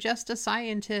Cobra. I'm just a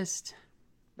scientist.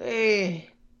 They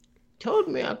told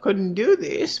me I couldn't do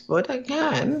this, but I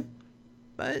can.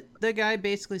 But the guy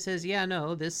basically says, yeah,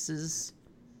 no, this is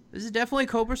definitely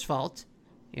Cobra's fault.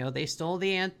 You know, they stole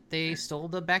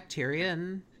the bacteria,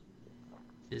 and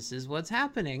this is what's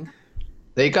happening.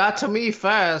 They got to me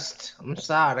first. I'm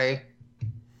sorry.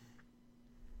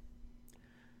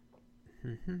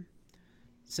 Mm-hmm.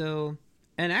 So,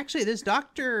 and actually this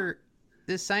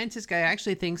scientist guy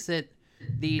actually thinks that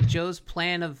the Joe's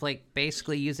plan of like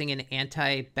basically using an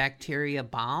antibacteria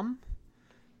bomb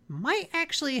might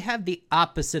actually have the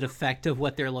opposite effect of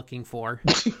what they're looking for.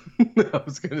 I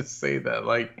was gonna say that,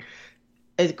 like,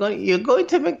 you're going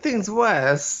to make things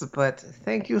worse, but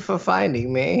thank you for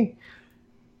finding me.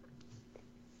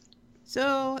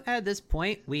 So at this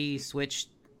point, we switched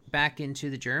back into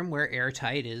the germ where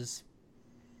Airtight is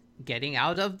getting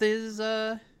out of this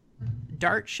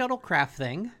DART shuttlecraft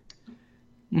thing,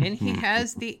 and he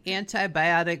has the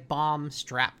antibiotic bomb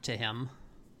strapped to him.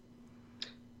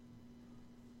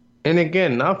 And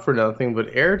again, not for nothing,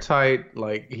 but Airtight,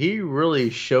 like, he really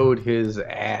showed his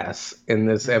ass in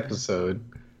this episode.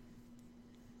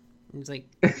 He's like,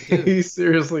 dude. He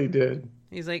seriously did.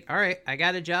 He's like, all right, I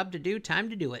got a job to do, time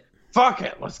to do it. Fuck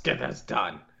it, let's get this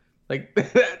done. Like,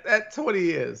 that's what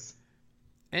he is.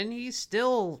 And he's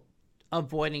still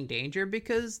avoiding danger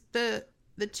because the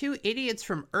two idiots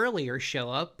from earlier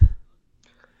show up.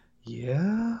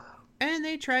 Yeah? And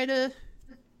they try to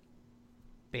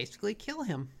basically kill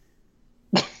him.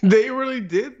 They really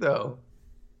did, though.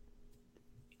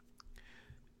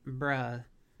 Bruh.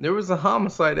 There was a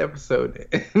homicide episode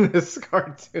in this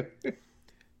cartoon.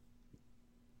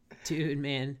 Dude,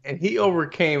 man. And he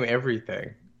overcame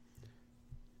everything.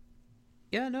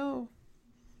 Yeah, no.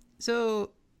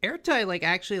 So, Airtight, like,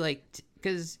 actually, like,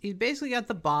 because he's basically got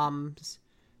the bombs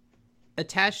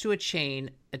attached to a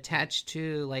chain, attached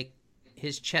to, like,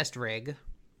 his chest rig.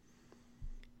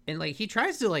 And, like, he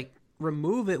tries to, like,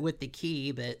 remove it with the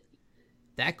key, but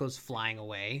that goes flying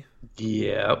away.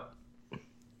 Yep.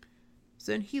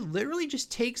 So then he literally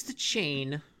just takes the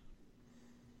chain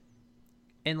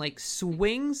and, like,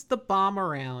 swings the bomb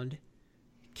around,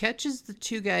 catches the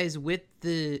two guys with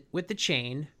the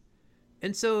chain,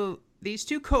 and so these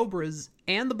two Cobras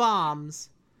and the bombs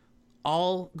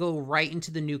all go right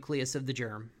into the nucleus of the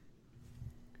germ.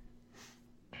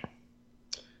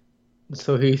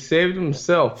 So he saved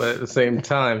himself, but at the same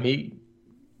time, he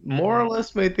more or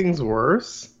less made things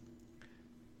worse.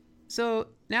 So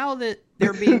now that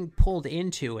they're being pulled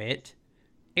into it,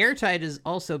 Airtight is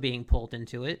also being pulled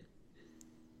into it.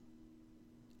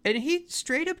 And he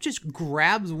straight up just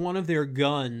grabs one of their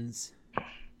guns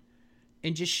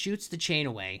and just shoots the chain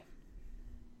away.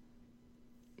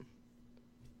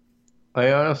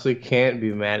 I honestly can't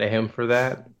be mad at him for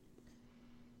that.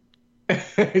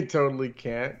 I totally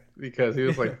can't, because he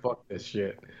was like, fuck this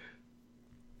shit.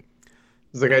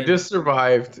 He's like, I just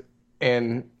survived,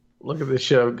 and look at the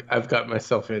show I've got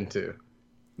myself into.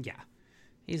 Yeah.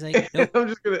 He's like, nope.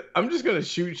 I'm just gonna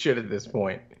shoot shit at this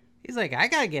point. He's like, I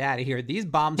gotta get out of here. These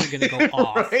bombs are gonna go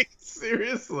off. Right?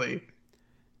 Seriously.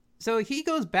 So he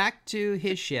goes back to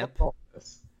his ship.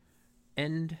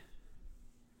 And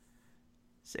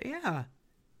so yeah.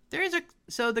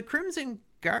 So the Crimson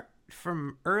Guard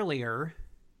from earlier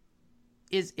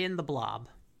is in the blob.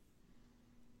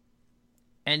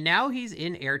 And now he's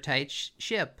in Airtight's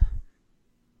ship.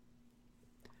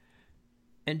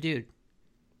 And dude,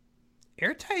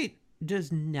 Airtight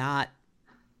does not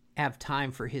have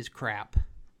time for his crap.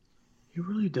 He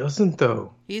really doesn't,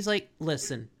 though. He's like,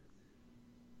 listen,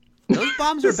 those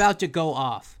bombs are about to go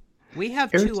off. We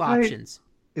have two options.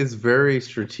 Is very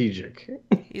strategic.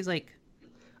 He's like,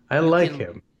 I like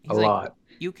him a lot.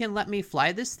 You can let me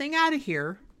fly this thing out of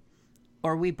here,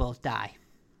 or we both die.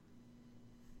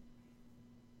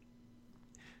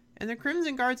 And the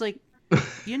Crimson Guard's like,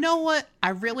 you know what? I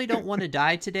really don't want to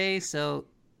die today, so,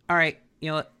 all right, you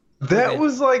know what? That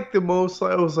was like the most,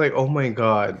 I was like, oh my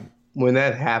God. When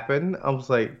that happened, I was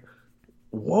like,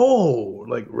 whoa,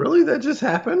 like, really? That just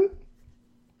happened?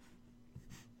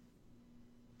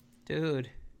 Dude,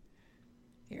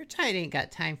 Airtight ain't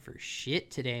got time for shit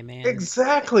today, man.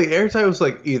 Exactly. Airtight was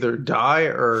like, either die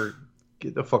or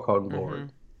get the fuck on board. Mm-hmm.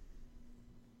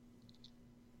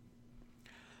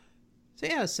 So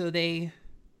yeah, so they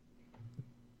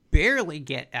barely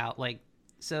get out. Like,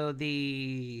 so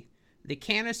the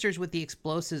canisters with the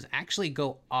explosives actually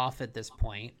go off at this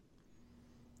point,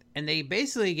 and they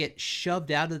basically get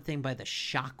shoved out of the thing by the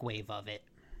shockwave of it.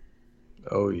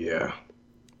 Oh yeah.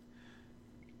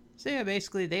 So yeah,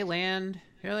 basically they land.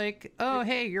 They're like, "Oh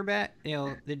hey, you're back." You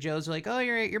know, the Joes are like, "Oh,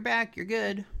 you're back. You're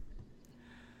good."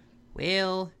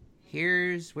 Well,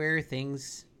 here's where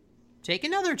things take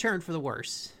another turn for the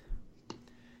worse.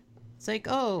 It's like,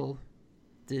 oh,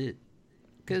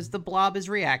 because the blob is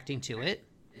reacting to it,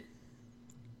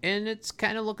 and it's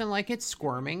kind of looking like it's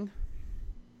squirming.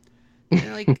 And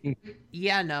they're like,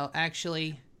 yeah, no,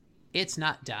 actually, it's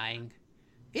not dying.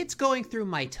 It's going through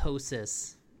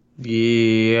mitosis.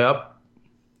 Yep.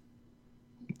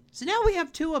 So now we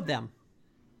have two of them,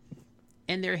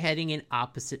 and they're heading in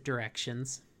opposite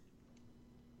directions.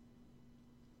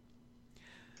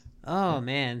 Oh,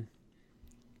 man.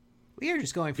 We are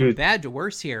just going from bad to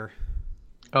worse here.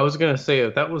 I was going to say,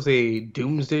 if that was a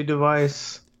doomsday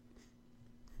device,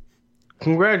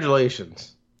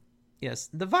 congratulations. Yes,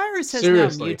 the virus has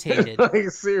now mutated.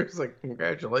 Seriously,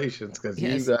 congratulations, because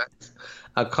you guys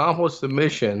accomplished the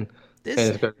mission, and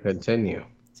it's going to continue.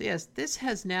 So yes, this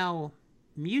has now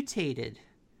mutated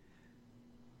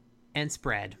and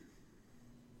spread.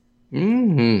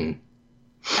 Mm-hmm.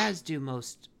 As do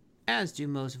most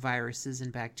viruses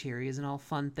and bacteria and all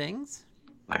fun things.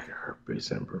 Like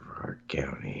herpes in Brevard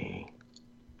County.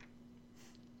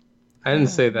 I didn't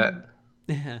say that.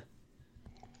 Yeah.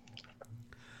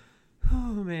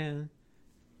 Oh, man.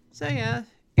 So, yeah,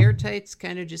 Airtight's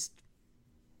kind of just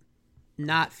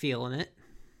not feeling it.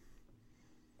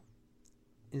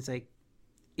 It's like,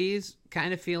 he's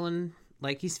kind of feeling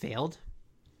like he's failed.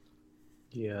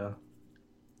 Yeah.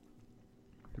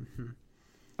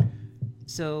 Mm-hmm.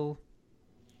 So,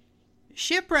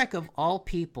 Shipwreck of all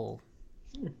people.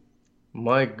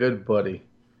 My good buddy.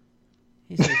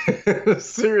 He's like,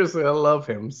 seriously, I love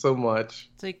him so much.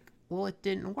 It's like, well, it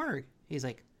didn't work. He's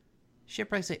like,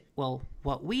 Shipwreck's like, well,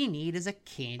 what we need is a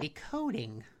candy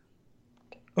coating.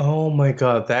 Oh my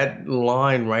god, that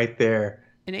line right there.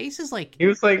 And Ace is like... He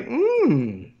was like,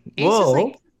 Ace is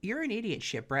like, you're an idiot,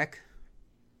 Shipwreck.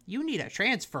 You need a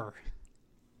transfer.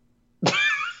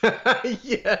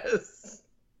 Yes.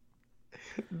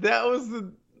 That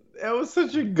was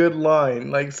such a good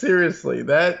line. Like, seriously,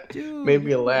 that made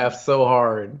me laugh so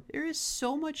hard. There is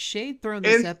so much shade thrown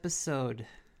this episode.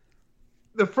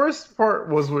 The first part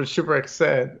was what Shipwreck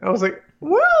said. I was like,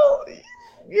 well,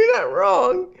 you're not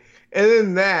wrong. And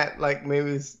then that, like, made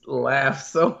me laugh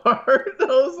so hard. I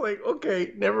was like,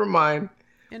 okay, never mind.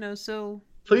 So...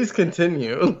 Please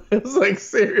continue. It was like,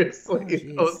 seriously,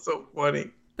 it was so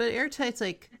funny. But Airtight's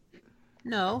like,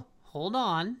 no, hold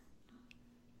on.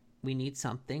 We need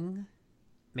something.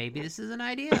 Maybe this is an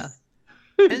idea.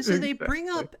 And so they bring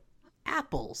up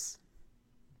apples.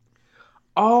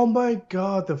 Oh my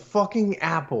god, the fucking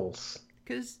apples.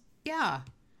 Because, yeah,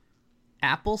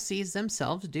 apple seeds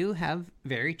themselves do have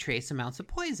very trace amounts of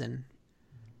poison,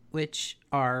 which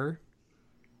are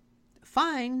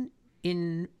fine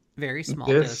in very small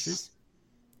doses.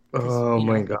 Oh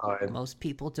my god. Most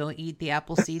people don't eat the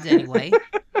apple seeds anyway.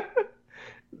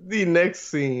 The next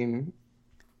scene.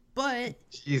 But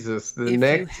Jesus, if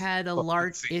you had a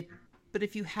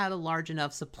large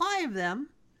enough supply of them,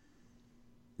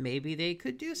 maybe they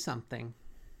could do something.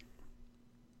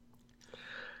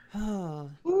 Oh.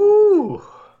 Ooh.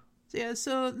 Yeah,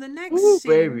 so the next scene,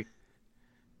 baby.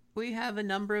 We have a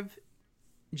number of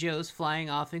Joes flying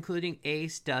off, including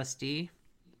Ace, Dusty.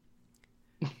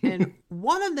 And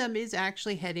one of them is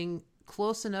actually heading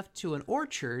close enough to an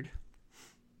orchard.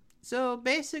 So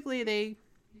basically they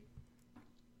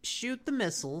shoot the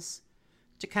missiles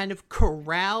to kind of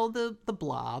corral the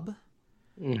blob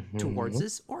towards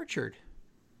this orchard.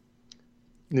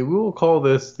 We will call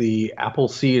this the apple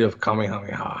seed of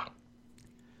Kamehameha.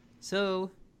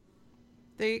 So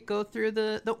they go through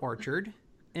the orchard,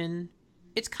 and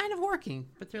it's kind of working,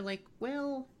 but they're like,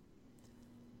 well,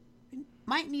 we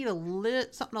might need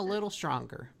something a little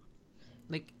stronger.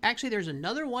 Like, actually, there's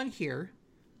another one here,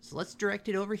 so let's direct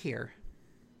it over here.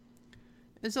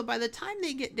 And so by the time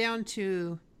they get down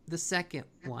to the second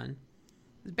one,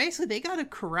 basically they got to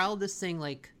corral this thing,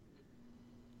 like,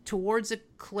 towards a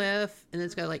cliff, and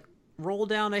it's got to, like, roll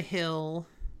down a hill.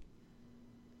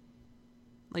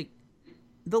 Like,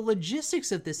 the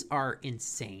logistics of this are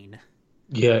insane.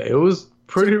 Yeah, it was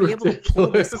pretty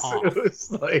ridiculous. It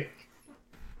was like,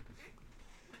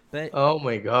 but oh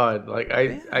my god, like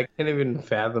I can't even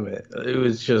fathom it. It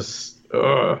was just,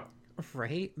 ugh.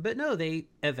 Right, but no, they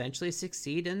eventually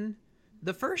succeed, and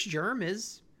the first germ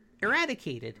is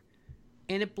eradicated,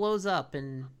 and it blows up,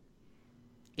 and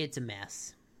it's a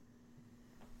mess.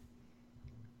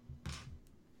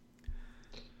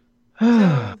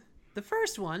 So, the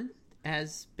first one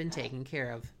has been taken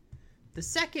care of. The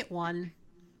second one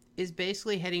is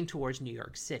basically heading towards New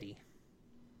York City,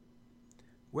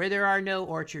 where there are no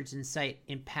orchards in sight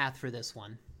in path for this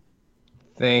one.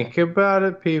 Think about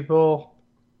it, people.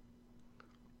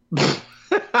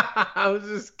 I was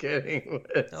just kidding.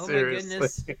 Oh seriously. my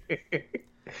goodness.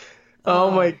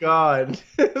 Oh my god.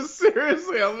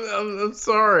 Seriously, I'm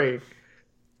sorry.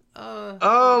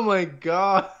 Oh my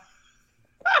god.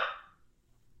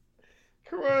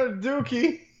 Corona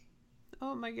Dookie.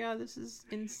 Oh my god, this is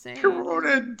insane.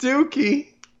 Corona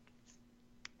Dookie.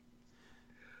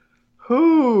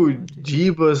 Who?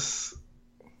 Jeebus.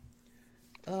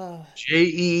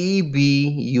 Jeebus.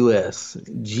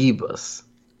 Jeebus.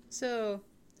 So,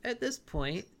 at this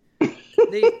point,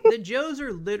 The Joes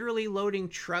are literally loading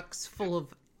trucks full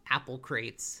of apple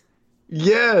crates.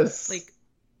 Yes.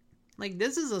 Like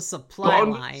this is a supply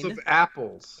Bundles line of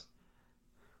apples.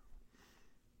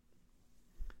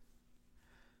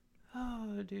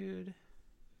 Oh, dude.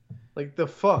 Like the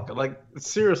fuck? Like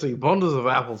seriously, bundles of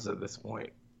apples at this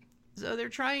point. So they're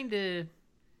trying to,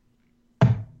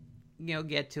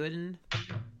 get to it, and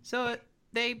so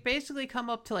they basically come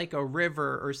up to like a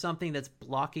river or something that's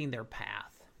blocking their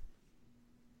path.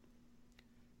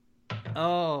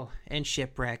 Oh, and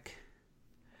Shipwreck.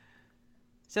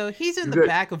 So he's in the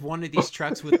back of one of these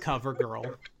trucks with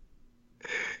CoverGirl.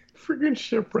 Freaking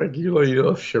Shipwreck. You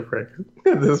love Shipwreck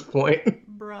at this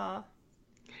point. Bruh.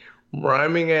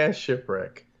 Rhyming ass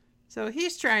Shipwreck. So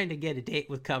he's trying to get a date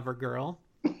with CoverGirl.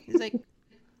 He's like,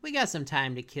 we got some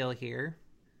time to kill here.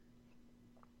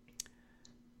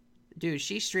 Dude,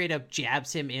 she straight up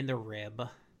jabs him in the rib.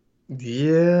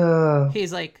 Yeah.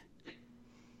 He's like,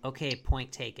 okay,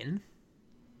 point taken.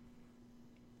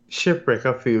 Shipwreck,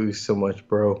 I feel you so much,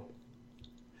 bro.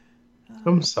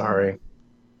 I'm sorry.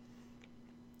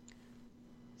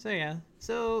 So yeah,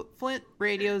 so Flint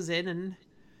radios in and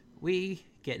we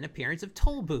get an appearance of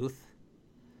Tollbooth.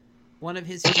 One of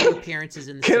his few appearances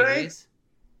in the series.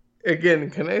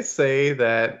 Can I say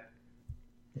that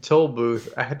Tollbooth,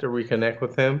 I had to reconnect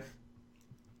with him?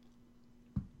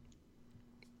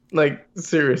 Like,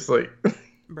 seriously.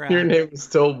 Bruh. Your name is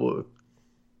Tollbooth.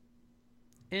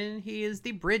 And he is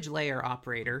the bridge layer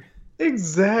operator.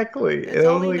 Exactly. That's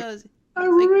all he does. I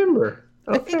remember.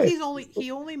 I think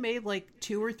he only made like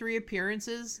 2 or 3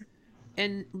 appearances,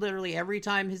 and literally every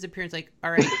time his appearance, like,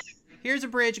 all right, here's a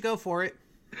bridge, go for it.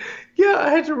 Yeah, I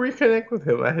had to reconnect with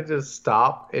him. I had to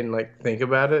stop and like think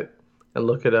about it and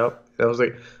look it up. And I was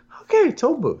like, okay,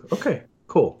 Tollbooth. Okay,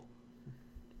 cool.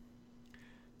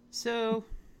 So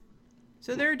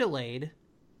they're delayed.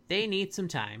 They need some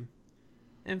time.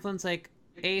 And Flint's like,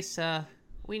 Ace,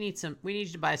 we need you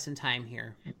to buy some time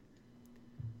here.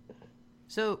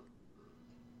 So,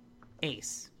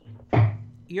 Ace,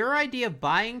 your idea of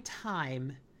buying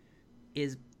time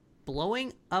is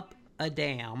blowing up a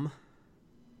dam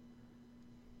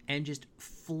and just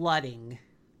flooding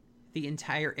the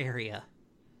entire area.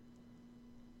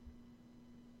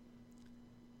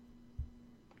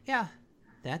 Yeah,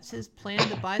 that's his plan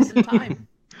to buy some time.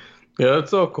 Yeah,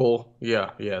 that's all cool.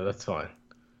 Yeah, that's fine.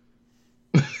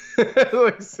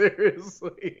 Like,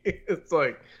 seriously. It's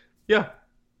like, yeah.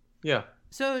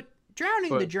 So,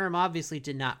 drowning the germ obviously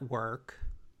did not work.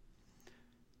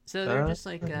 So they're just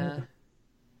like, all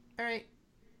right,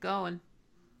 going.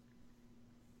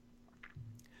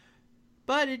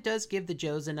 But it does give the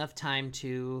Joes enough time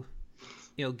to,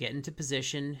 get into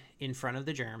position in front of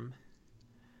the germ.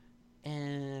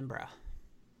 And, bro,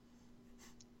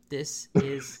 this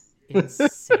is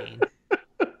insane.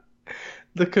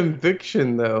 The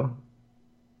conviction, though.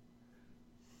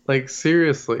 Like,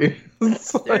 seriously.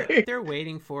 They're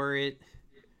waiting for it.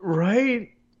 Right?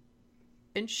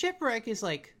 And Shipwreck is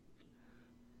like,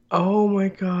 oh my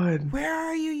god. Where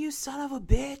are you, you son of a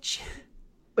bitch?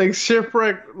 Like,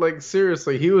 Shipwreck, like,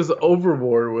 seriously, he was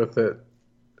overboard with it.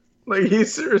 Like, he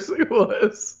seriously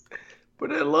was.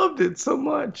 But I loved it so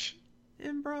much.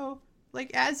 And, bro,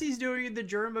 like, as he's doing it, the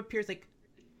germ appears like,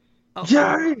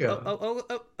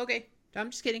 okay. I'm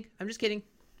just kidding.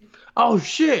 Oh,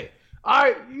 shit. All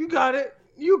right, you got it.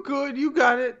 You good. You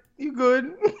got it. You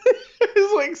good.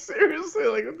 It's like, seriously,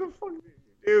 like, what the fuck did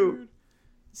you do?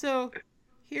 So,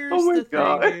 here's the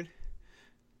thing, dude.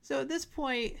 So, at this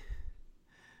point,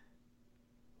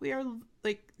 they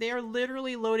are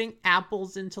literally loading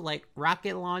apples into, like,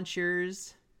 rocket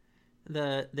launchers,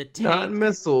 the tank. Not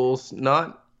missiles,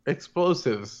 not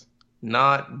explosives,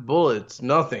 not bullets,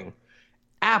 nothing.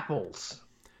 Apples.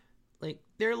 Like,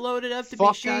 they're loaded up to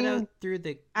be shot out through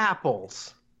the...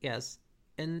 apples. Yes.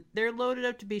 And they're loaded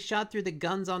up to be shot through the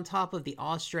guns on top of the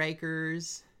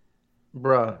Awe-Strikers.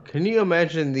 Bruh, can you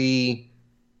imagine the...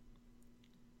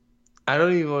 I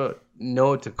don't even know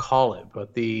what to call it,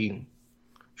 but the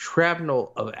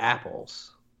shrapnel of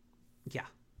apples. Yeah.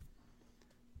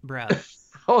 Bruh.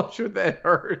 How much would that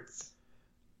hurt?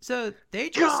 So,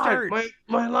 they just start...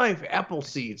 my life, apple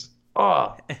seeds.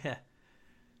 Oh.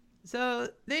 So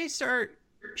they start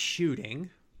shooting,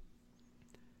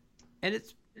 and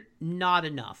it's not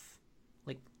enough.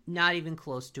 Like, not even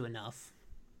close to enough.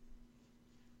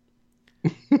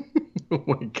 Oh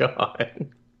my god.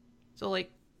 So,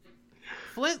 like,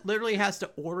 Flint literally has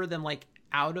to order them, like,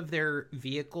 out of their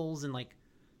vehicles and, like,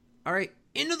 all right,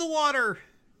 into the water.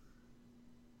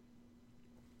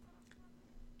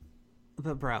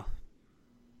 But, bro,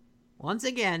 once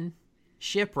again,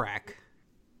 Shipwreck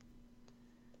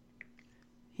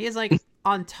He is like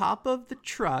on top of the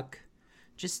truck,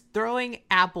 just throwing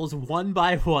apples one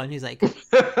by one. He's like,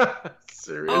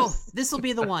 Serious? oh, this will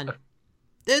be the one.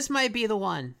 This might be the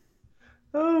one.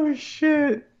 Oh,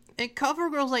 shit. And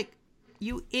CoverGirl's like,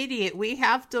 you idiot, we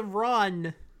have to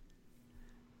run.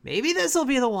 Maybe this will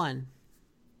be the one.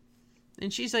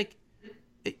 And she's like,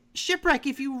 Shipwreck,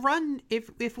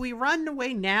 if we run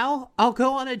away now, I'll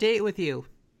go on a date with you.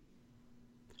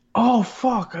 Oh,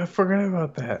 fuck. I forgot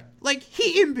about that. Like,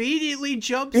 he immediately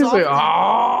jumps He's off. like,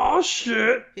 oh,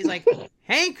 shit. He's like,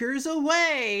 hankers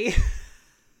away.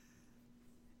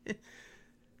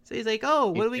 So he's like,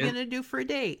 oh, what are we going to do for a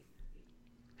date?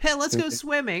 Hey, let's go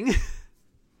swimming.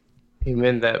 He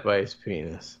meant that by his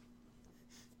penis.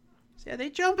 So yeah, they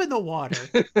jump in the water.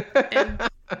 And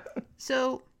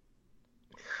so,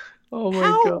 Oh, my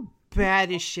how God.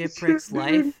 bad is Shipwreck's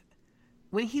life?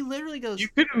 When he literally goes... You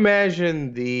could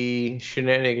imagine the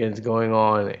shenanigans going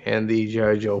on and the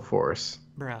G.I. Joe force.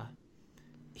 Bruh.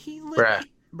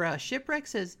 Bruh. Shipwreck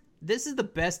says, this is the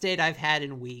best date I've had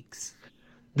in weeks.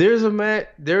 There is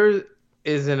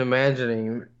an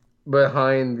imagining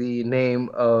behind the name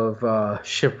of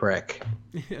Shipwreck.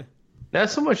 Not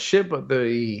so much ship, but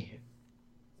the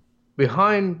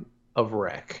behind of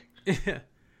wreck.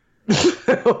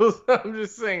 I'm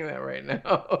just saying that right now.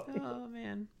 Oh,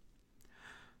 man.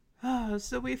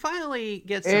 So we finally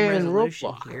get some And resolution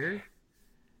Roadblock. here.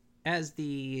 As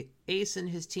the Ace and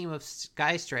his team of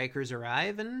Sky Strikers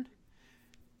arrive, and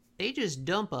they just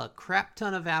dump a crap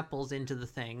ton of apples into the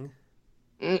thing.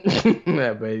 I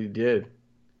bet he did.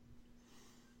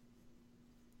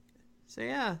 So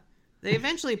yeah, they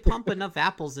eventually pump enough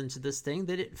apples into this thing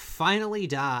that it finally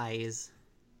dies.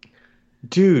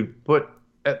 Dude, but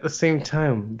at the same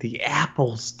time, the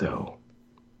apples, though.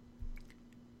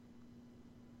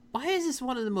 Why is this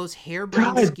one of the most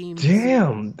harebrained God schemes?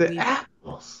 damn, the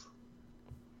apples.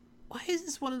 Why is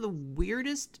this one of the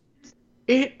weirdest?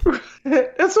 That's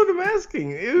what I'm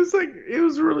asking. It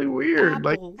was really weird. Apples.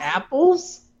 Like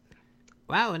apples?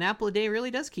 Wow, an apple a day really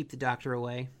does keep the doctor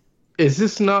away. Is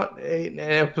this not an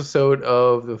episode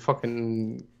of the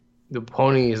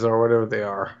ponies or whatever they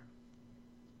are?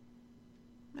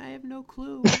 I have no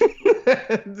clue.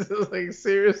 Like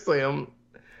seriously,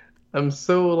 I'm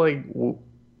so like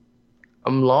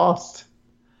I'm lost.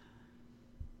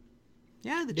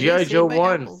 Yeah, the G.I. Joe by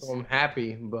won, apples. so I'm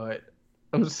happy, but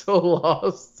I'm so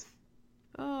lost.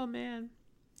 Oh man.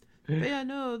 But yeah,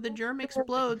 no, the germ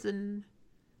explodes and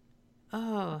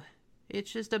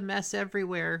it's just a mess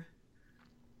everywhere.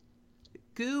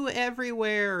 Goo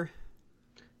everywhere.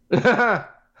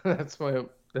 That's my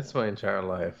entire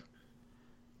life.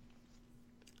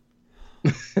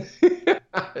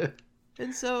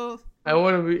 And so I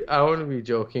want to be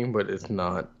joking, but it's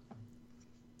not.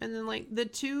 and then like the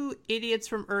two idiots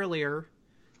from earlier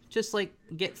just like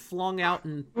get flung out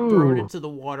and thrown into the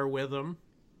water with them.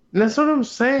 And that's what I'm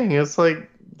saying. It's like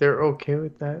they're okay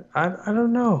with that. I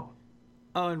don't know.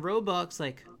 Oh, and Roebuck's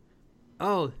like,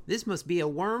 oh, this must be a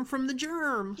worm from the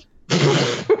germ.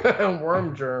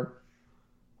 Worm germ.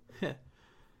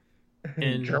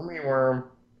 And Germy worm.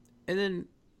 And then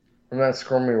I'm not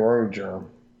squirmy worm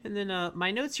germ. And then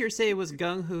my notes here say it was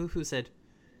Gung Hu who said,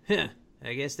 huh,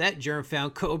 I guess that germ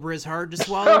found Cobra as hard to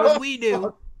swallow as we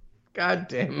do. God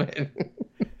damn it.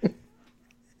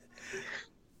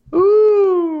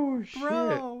 Ooh, shit.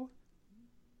 Bro.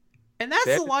 And that's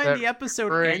the line the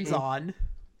episode ends on.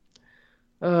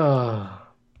 Oh.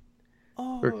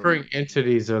 Oh. Recurring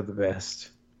entities are the best.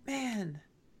 Man.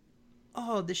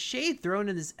 Oh, the shade thrown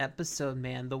in this episode,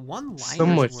 man. The one-liners So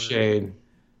much shade.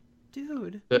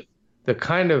 Dude. The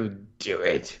kind of do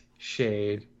it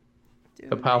shade. Dude,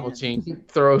 the Palpatine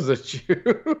throws at you.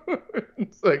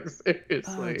 It's like, seriously.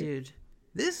 Oh, dude.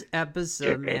 This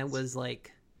episode, man, was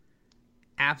like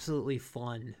absolutely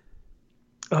fun.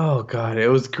 Oh, God. It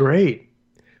was great.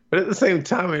 But at the same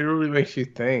time, it really makes you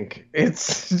think.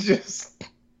 It's just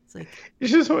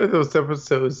one of those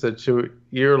episodes that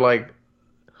you're like,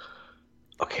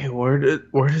 okay, where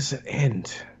does it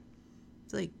end?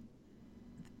 It's like,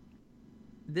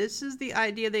 this is the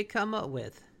idea they come up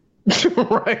with.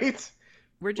 Right?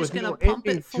 We're just going to pump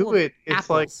it full of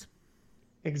apples.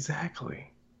 Like,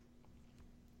 exactly.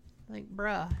 Like,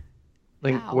 bruh.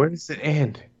 Like, how? Where does it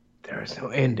end? There is no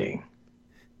ending.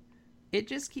 It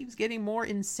just keeps getting more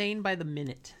insane by the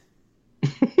minute.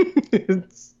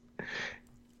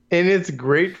 It's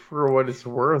great for what it's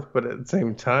worth, but at the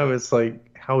same time, it's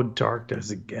like, how dark does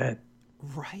it get?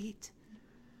 Right?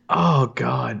 Oh,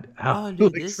 God.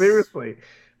 Seriously,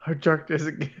 how dark does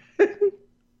it get?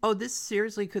 Oh, this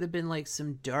seriously could have been like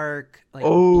some dark, like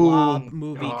blob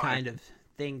movie kind of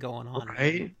thing going on.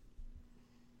 Right?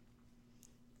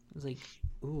 was like,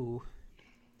 ooh,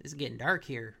 this is getting dark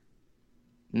here.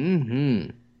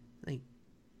 Mm-hmm. Like,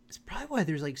 it's probably why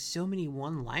there's like so many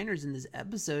one-liners in this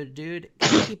episode, dude.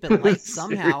 Gotta keep it light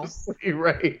somehow. Seriously,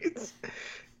 right?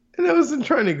 And I wasn't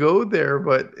trying to go there,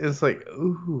 but it's like,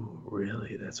 ooh,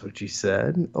 really? That's what you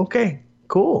said? Okay,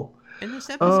 cool. And this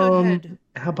episode had...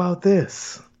 How about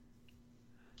this?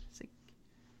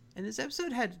 And this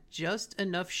episode had just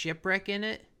enough shipwreck in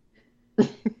it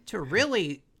to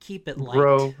really keep it light.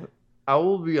 Bro, I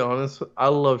will be honest. I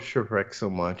love Shipwreck so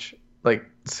much. Like,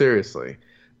 seriously.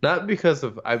 Not because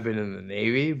of I've been in the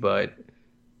Navy, but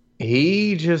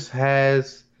he just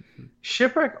has...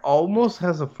 Shipwreck almost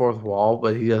has a fourth wall,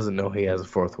 but he doesn't know he has a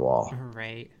fourth wall.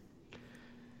 Right.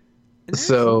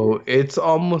 So it's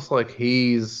almost like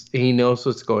he knows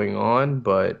what's going on,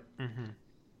 but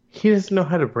he doesn't know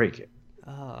how to break it.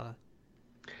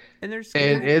 And there's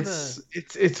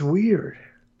it's weird.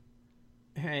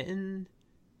 Right, and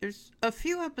there's a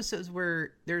few episodes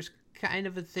where there's kind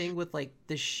of a thing with like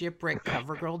the shipwreck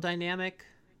cover girl dynamic.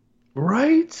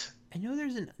 Right? I know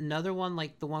there's another one,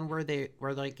 like the one where they're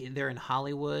in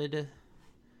Hollywood and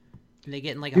they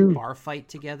get in like a bar fight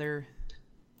together.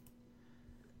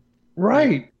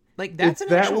 Right. Like that's it's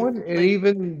that one, and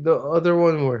even the other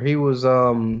one where he was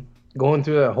going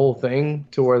through that whole thing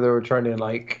to where they were trying to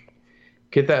like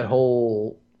get that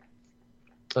whole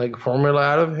like formula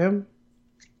out of him.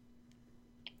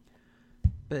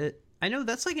 But I know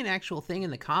that's like an actual thing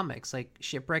in the comics, like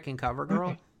Shipwreck and Cover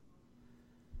Girl.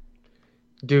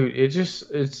 Dude,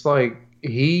 it's like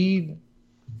he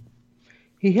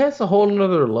has a whole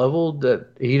nother level that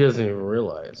he doesn't even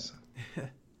realize.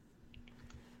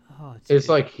 It's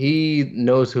like he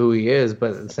knows who he is,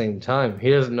 but at the same time, he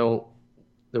doesn't know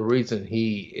the reason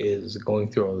he is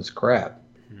going through all this crap.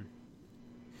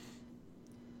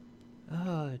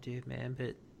 Oh, dude, man.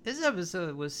 But this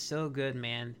episode was so good,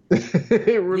 man.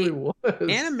 It really was.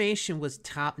 Animation was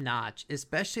top notch,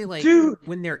 especially like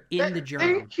when they're in the journal.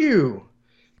 Thank you.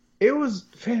 It was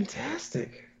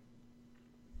fantastic.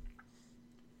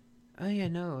 Oh, yeah,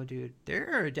 no, dude.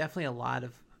 There are definitely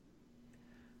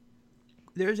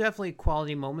there's definitely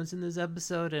quality moments in this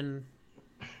episode, and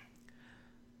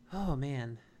oh,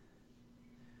 man.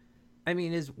 I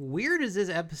mean, as weird as this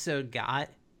episode got,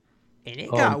 and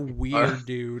it got weird,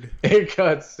 dude. It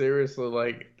got seriously,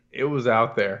 like, it was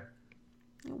out there.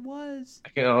 It was. I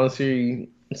can honestly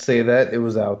say that it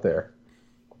was out there.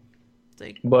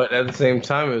 Like, but at the same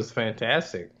time, it was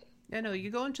fantastic. I know,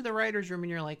 you go into the writer's room and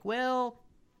you're like, well,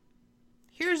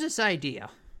 here's this idea.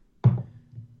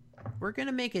 We're going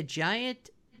to make a giant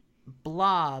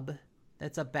blob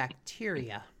that's a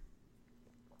bacteria.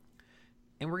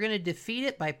 And we're going to defeat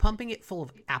it by pumping it full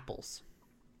of apples.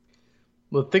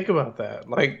 Well, think about that.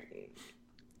 Like,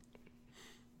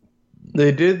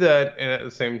 they did that, and at the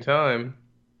same time,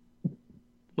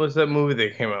 what's that movie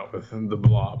they came out with? The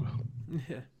Blob.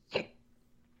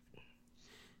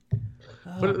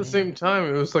 But at the same time,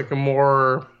 it was like a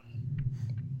more,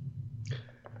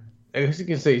 I guess you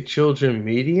can say children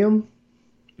medium,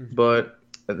 but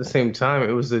at the same time,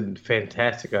 it was a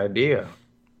fantastic idea.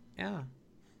 Yeah.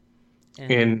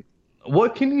 And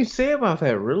what can you say about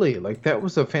that, really? Like, that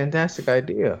was a fantastic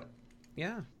idea.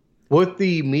 Yeah. With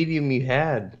the medium you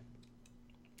had.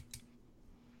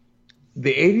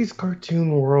 The 80s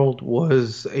cartoon world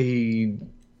was a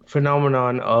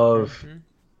phenomenon of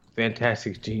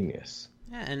fantastic genius.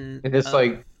 Yeah, and it's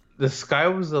like the sky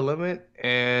was the limit,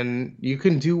 and you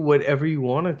can do whatever you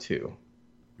wanted to.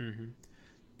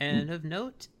 And of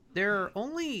note, there are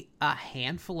only a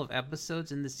handful of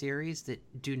episodes in the series that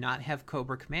do not have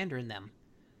Cobra Commander in them.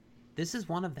 This is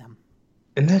one of them.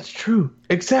 And that's true.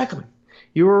 Exactly.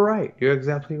 You were right. You're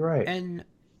exactly right. And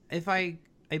if I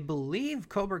believe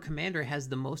Cobra Commander has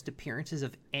the most appearances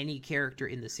of any character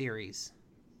in the series.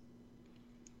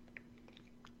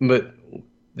 But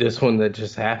this one that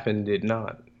just happened did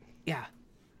not. Yeah.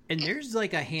 And there's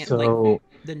like a hand, so, like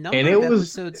the number of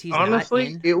episodes he's honestly,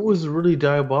 not in. It was really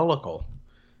diabolical.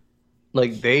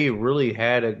 Like, they really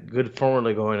had a good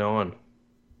formula going on.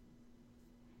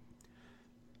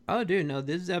 Oh, dude, no,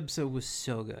 this episode was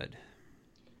so good.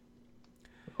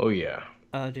 Oh, yeah.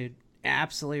 Oh, dude,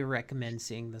 absolutely recommend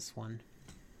seeing this one.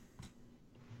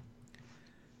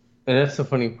 And that's the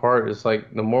funny part, is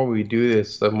like, the more we do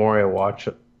this, the more I watch,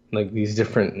 like, these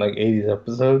different, like, 80s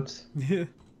episodes. Yeah.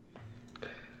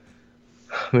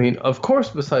 I mean, of course,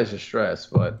 besides the stress,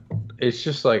 but it's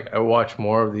just like I watch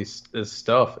more of this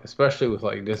stuff, especially with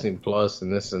like Disney Plus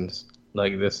and this and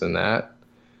like this and that.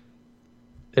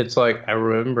 It's like I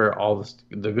remember all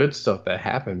the good stuff that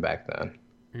happened back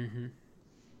then.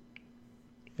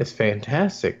 It's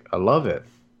fantastic. I love it.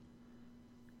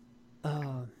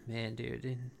 Man,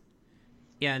 dude.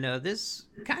 Yeah, no, this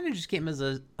kind of just came as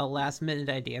a last-minute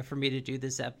idea for me to do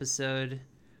this episode.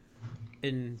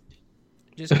 And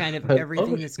just kind of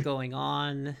everything that's going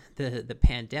on, the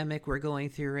pandemic we're going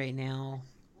through right now.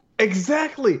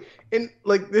 Exactly. And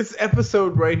like this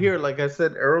episode right here, like I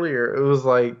said earlier, it was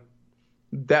like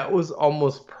that was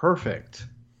almost perfect.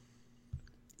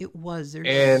 It was.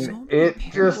 There's so many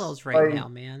parallels right now,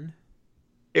 man.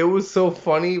 It was so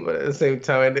funny, but at the same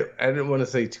time, I didn't want to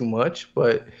say too much,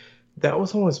 but that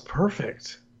was almost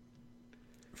perfect.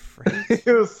 Right?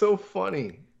 It was so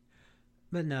funny.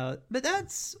 But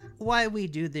that's why we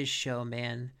do this show,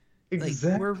 man.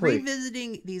 Exactly. Like, we're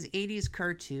revisiting these 80s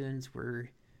cartoons. We're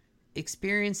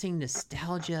experiencing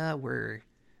nostalgia. We're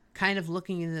kind of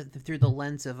looking through the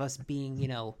lens of us being,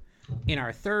 in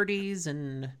our 30s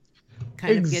and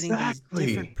kind of getting these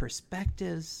different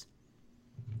perspectives.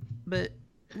 But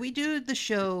we do the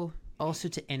show also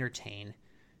to entertain.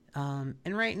 And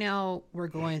right now we're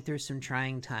going through some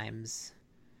trying times.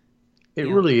 It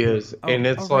really is. And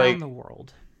it's around the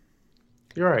world.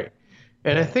 You're right.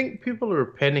 And I think people are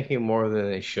panicking more than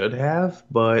they should have,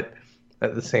 but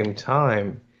at the same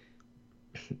time,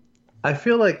 I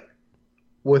feel like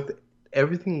with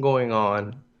everything going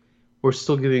on, we're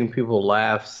still giving people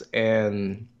laughs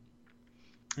and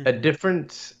a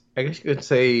different, I guess you could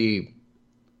say,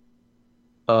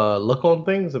 look on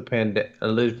things, a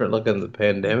different look on the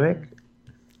pandemic.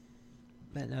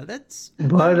 But no, that's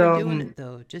why we're doing it,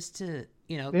 though, just to,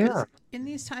 because in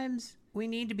these times, we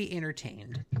need to be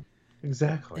entertained.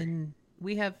 Exactly. And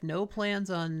we have no plans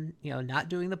on, not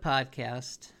doing the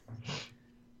podcast.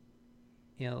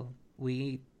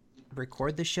 We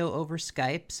record the show over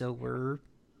Skype, so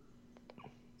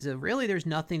really there's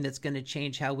nothing that's going to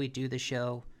change how we do the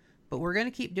show. But we're going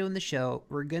to keep doing the show.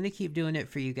 We're going to keep doing it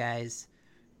for you guys.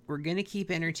 We're going to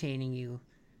keep entertaining you.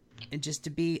 And just to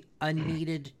be a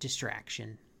needed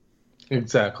distraction.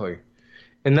 Exactly.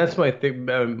 And that's my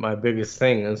biggest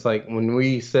thing. It's like when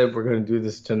we said we're going to do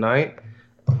this tonight,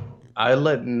 I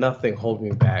let nothing hold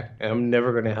me back. And I'm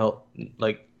never going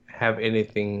to have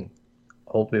anything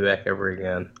hold me back ever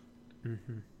again.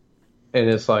 Mm-hmm. And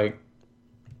it's like,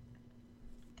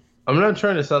 I'm not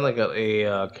trying to sound like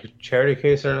a charity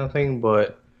case or nothing,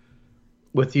 but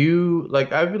with you,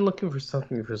 like, I've been looking for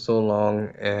something for so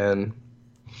long, and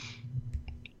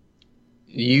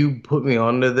you put me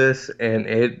onto this, and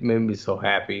it made me so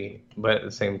happy. But at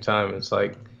the same time, it's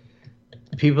like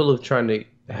people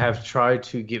have tried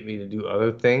to get me to do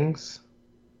other things,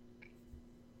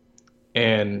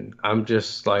 and I'm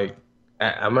just like,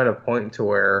 I'm at a point to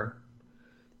where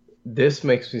this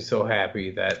makes me so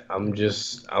happy that I'm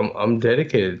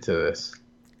dedicated to this.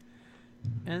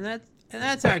 And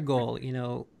that's our goal,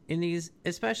 in these,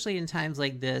 especially in times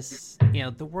like this,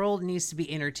 the world needs to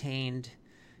be entertained.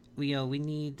 We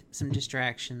need some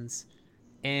distractions,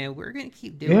 and we're going to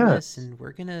keep doing this, and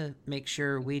we're going to make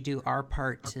sure we do our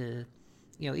part to,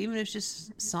 even if it's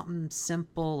just something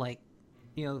simple, like,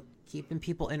 keeping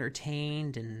people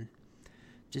entertained and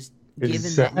just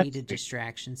giving that needed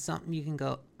distraction, something you can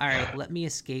go, all right, let me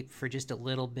escape for just a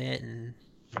little bit. And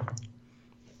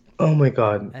oh my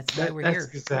God, that's why we're here.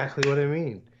 That's exactly what I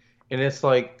mean. And it's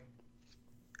like,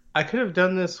 I could have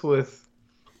done this with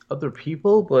other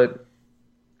people, but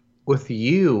with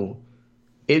you,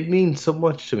 it means so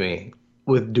much to me.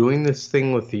 With doing this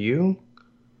thing with you,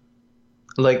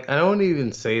 like, I don't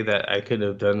even say that I could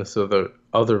have done this with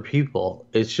other people.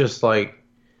 It's just like,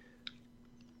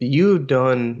 you've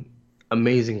done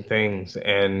amazing things,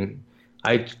 and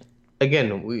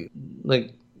we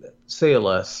like say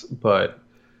less, but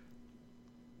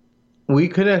we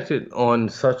connected on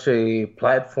such a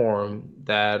platform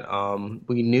that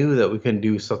we knew that we can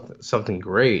do something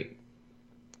great.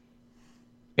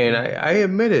 And I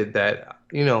admitted that,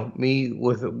 me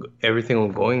with everything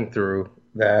I'm going through,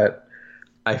 that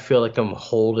I feel like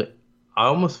I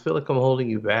almost feel like I'm holding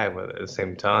you back, but at the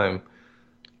same time,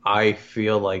 I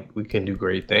feel like we can do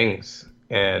great things.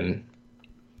 And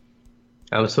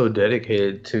I'm so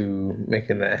dedicated to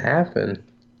making that happen.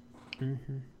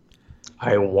 Mm-hmm.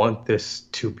 I want this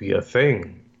to be a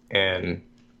thing, and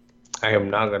I am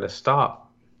not going to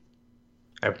stop.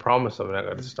 I promise I'm not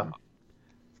going to stop.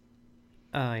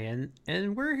 Oh, yeah,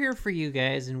 and we're here for you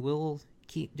guys, and we'll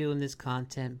keep doing this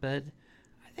content. But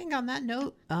I think on that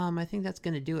note, I think that's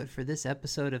going to do it for this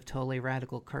episode of Totally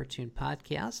Radical Cartoon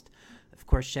Podcast. Of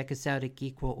course, check us out at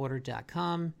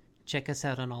geekworldorder.com. Check us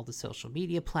out on all the social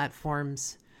media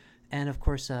platforms. And, of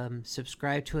course,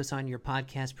 subscribe to us on your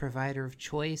podcast provider of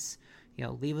choice.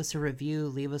 Leave us a review.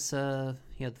 Leave us a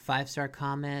 5-star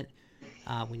comment.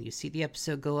 When you see the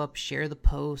episode go up, share the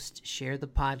post, share the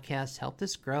podcast, help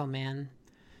this grow, man.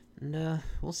 And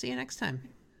we'll see you next time.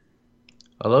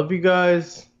 I love you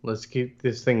guys. Let's keep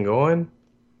this thing going.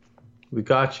 We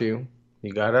got you.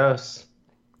 You got us.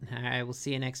 All right, we'll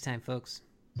see you next time, folks.